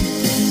through.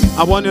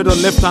 I want you to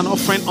lift an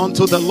offering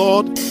unto the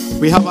Lord.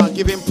 We have our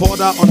giving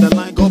portal on the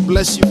line. God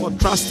bless you for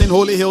trusting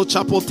Holy Hill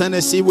Chapel,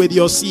 Tennessee, with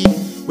your seed,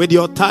 with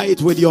your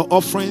tithe, with your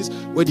offerings,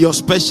 with your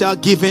special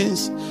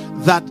givings,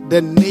 that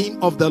the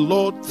name of the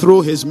Lord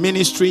through his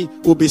ministry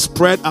will be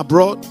spread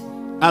abroad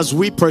as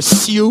we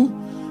pursue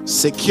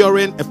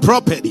securing a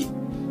property.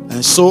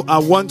 And so I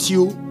want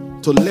you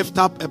to lift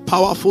up a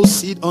powerful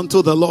seed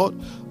unto the Lord.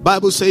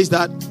 Bible says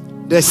that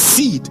the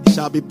seed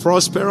shall be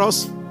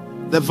prosperous,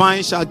 the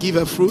vine shall give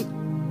a fruit.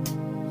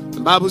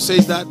 The Bible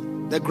says that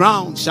the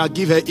ground shall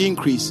give her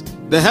increase,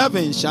 the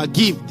heavens shall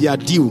give their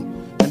due.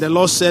 And the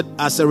Lord said,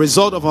 as a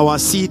result of our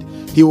seed,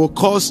 he will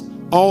cause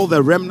all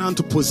the remnant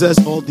to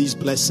possess all these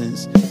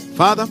blessings.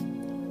 Father,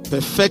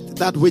 perfect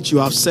that which you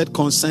have said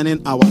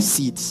concerning our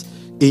seeds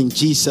in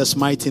Jesus'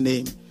 mighty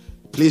name.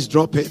 Please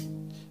drop it.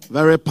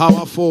 Very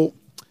powerful.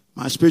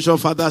 My spiritual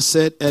father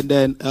said, and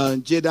then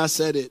Jada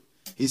said it.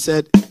 He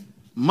said,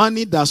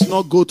 money does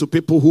not go to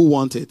people who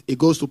want it. It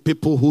goes to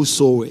people who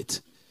sow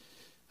it.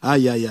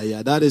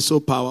 Yeah. That is so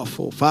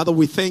powerful. Father,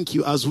 we thank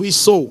you as we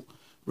sow.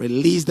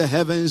 Release the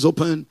heavens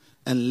open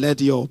and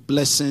let your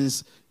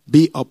blessings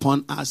be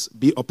upon us,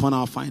 be upon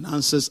our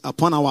finances,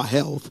 upon our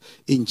health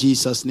in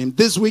Jesus' name.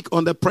 This week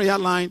on the prayer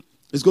line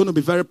is going to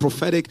be very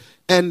prophetic.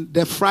 And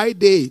the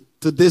Friday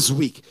to this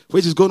week,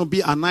 which is going to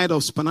be a night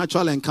of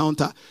supernatural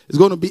encounter, is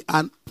going to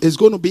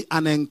be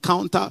an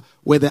encounter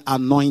with the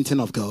anointing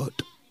of God.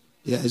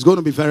 Yeah, it's going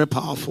to be very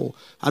powerful.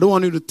 I don't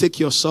want you to take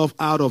yourself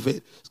out of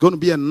it. It's going to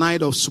be a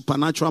night of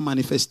supernatural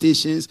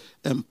manifestations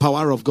and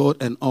power of God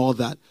and all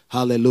that.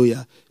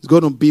 Hallelujah. It's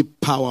going to be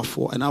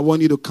powerful. And I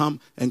want you to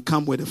come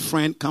with a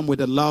friend, come with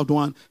a loved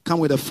one, come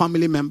with a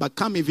family member,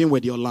 come even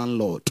with your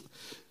landlord.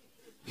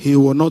 He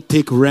will not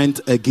take rent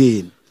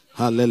again.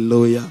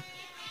 Hallelujah.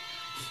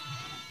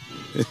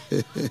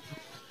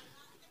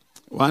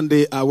 One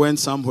day I went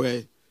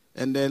somewhere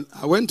and then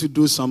I went to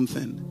do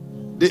something.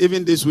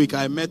 Even this week,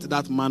 I met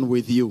that man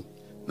with you.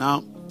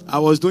 Now, I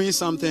was doing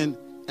something,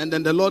 and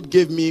then the Lord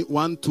gave me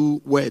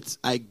 1-2 words.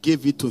 I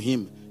gave it to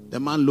him. The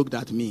man looked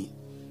at me.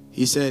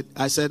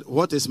 I said,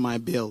 what is my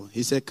bill?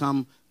 He said,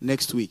 come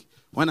next week.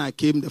 When I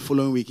came the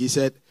following week, he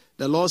said,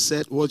 the Lord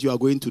said what you are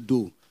going to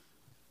do.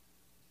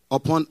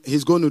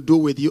 He's going to do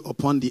with you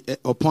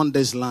upon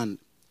this land.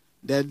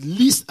 The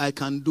least I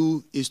can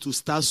do is to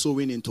start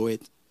sowing into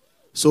it.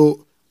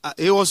 So,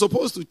 he was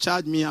supposed to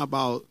charge me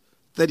about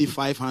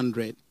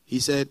 3,500. He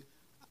said,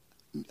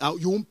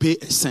 you won't pay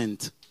a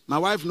cent. My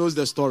wife knows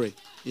the story.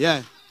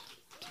 Yeah.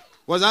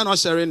 Was I not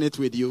sharing it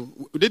with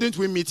you? Didn't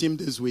we meet him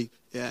this week?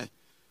 Yeah.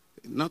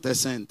 Not a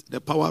cent. The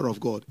power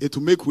of God. It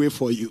will make way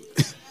for you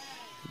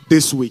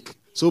this week.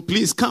 So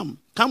please come.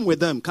 Come with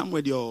them. Come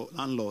with your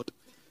landlord.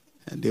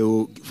 And they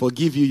will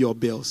forgive you your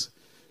bills.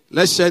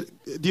 Let's share.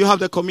 Do you have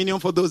the communion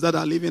for those that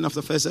are living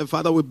after first?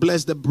 Father, we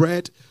bless the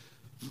bread.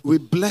 We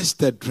bless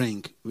the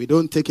drink. We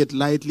don't take it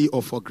lightly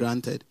or for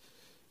granted.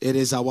 It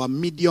is our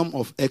medium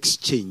of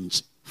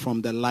exchange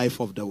from the life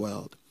of the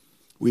world.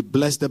 We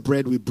bless the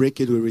bread, we break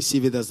it, we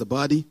receive it as the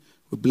body.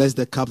 We bless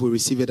the cup, we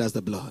receive it as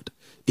the blood.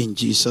 In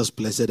Jesus'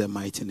 blessed and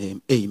mighty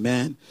name.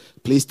 Amen.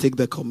 Please take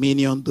the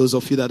communion. Those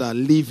of you that are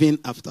leaving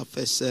after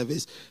first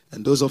service,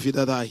 and those of you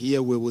that are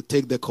here, we will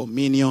take the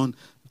communion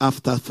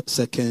after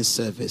second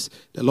service.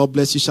 The Lord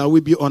bless you. Shall we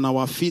be on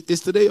our feet?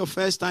 Is today your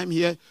first time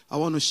here? I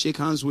want to shake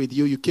hands with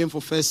you. You came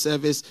for first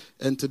service,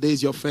 and today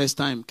is your first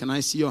time. Can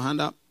I see your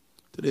hand up?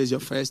 Today is your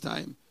first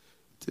time.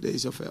 Today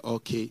is your first.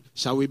 Okay.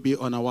 Shall we be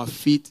on our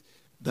feet?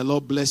 The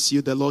Lord bless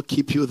you. The Lord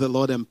keep you. The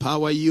Lord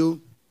empower you.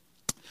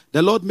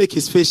 The Lord make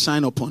his face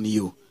shine upon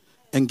you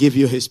and give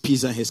you his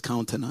peace and his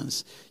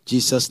countenance. In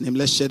Jesus' name,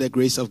 let's share the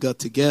grace of God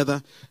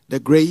together. The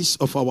grace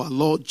of our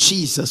Lord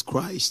Jesus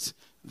Christ,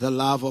 the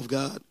love of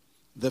God,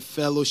 the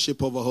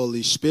fellowship of the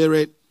Holy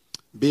Spirit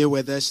be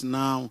with us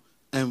now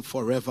and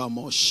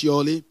forevermore.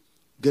 Surely,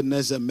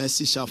 goodness and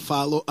mercy shall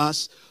follow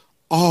us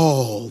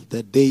all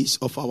the days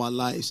of our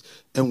lives,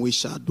 and we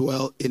shall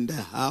dwell in the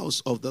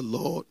house of the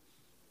Lord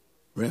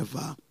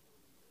forever,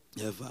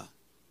 ever.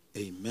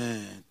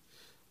 Amen.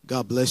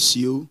 God bless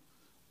you.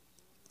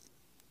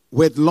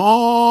 With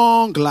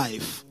long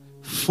life,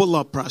 full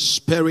of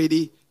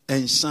prosperity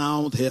and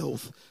sound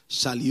health,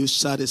 shall you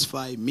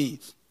satisfy me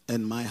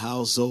and my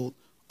household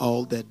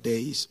all the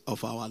days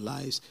of our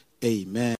lives. Amen.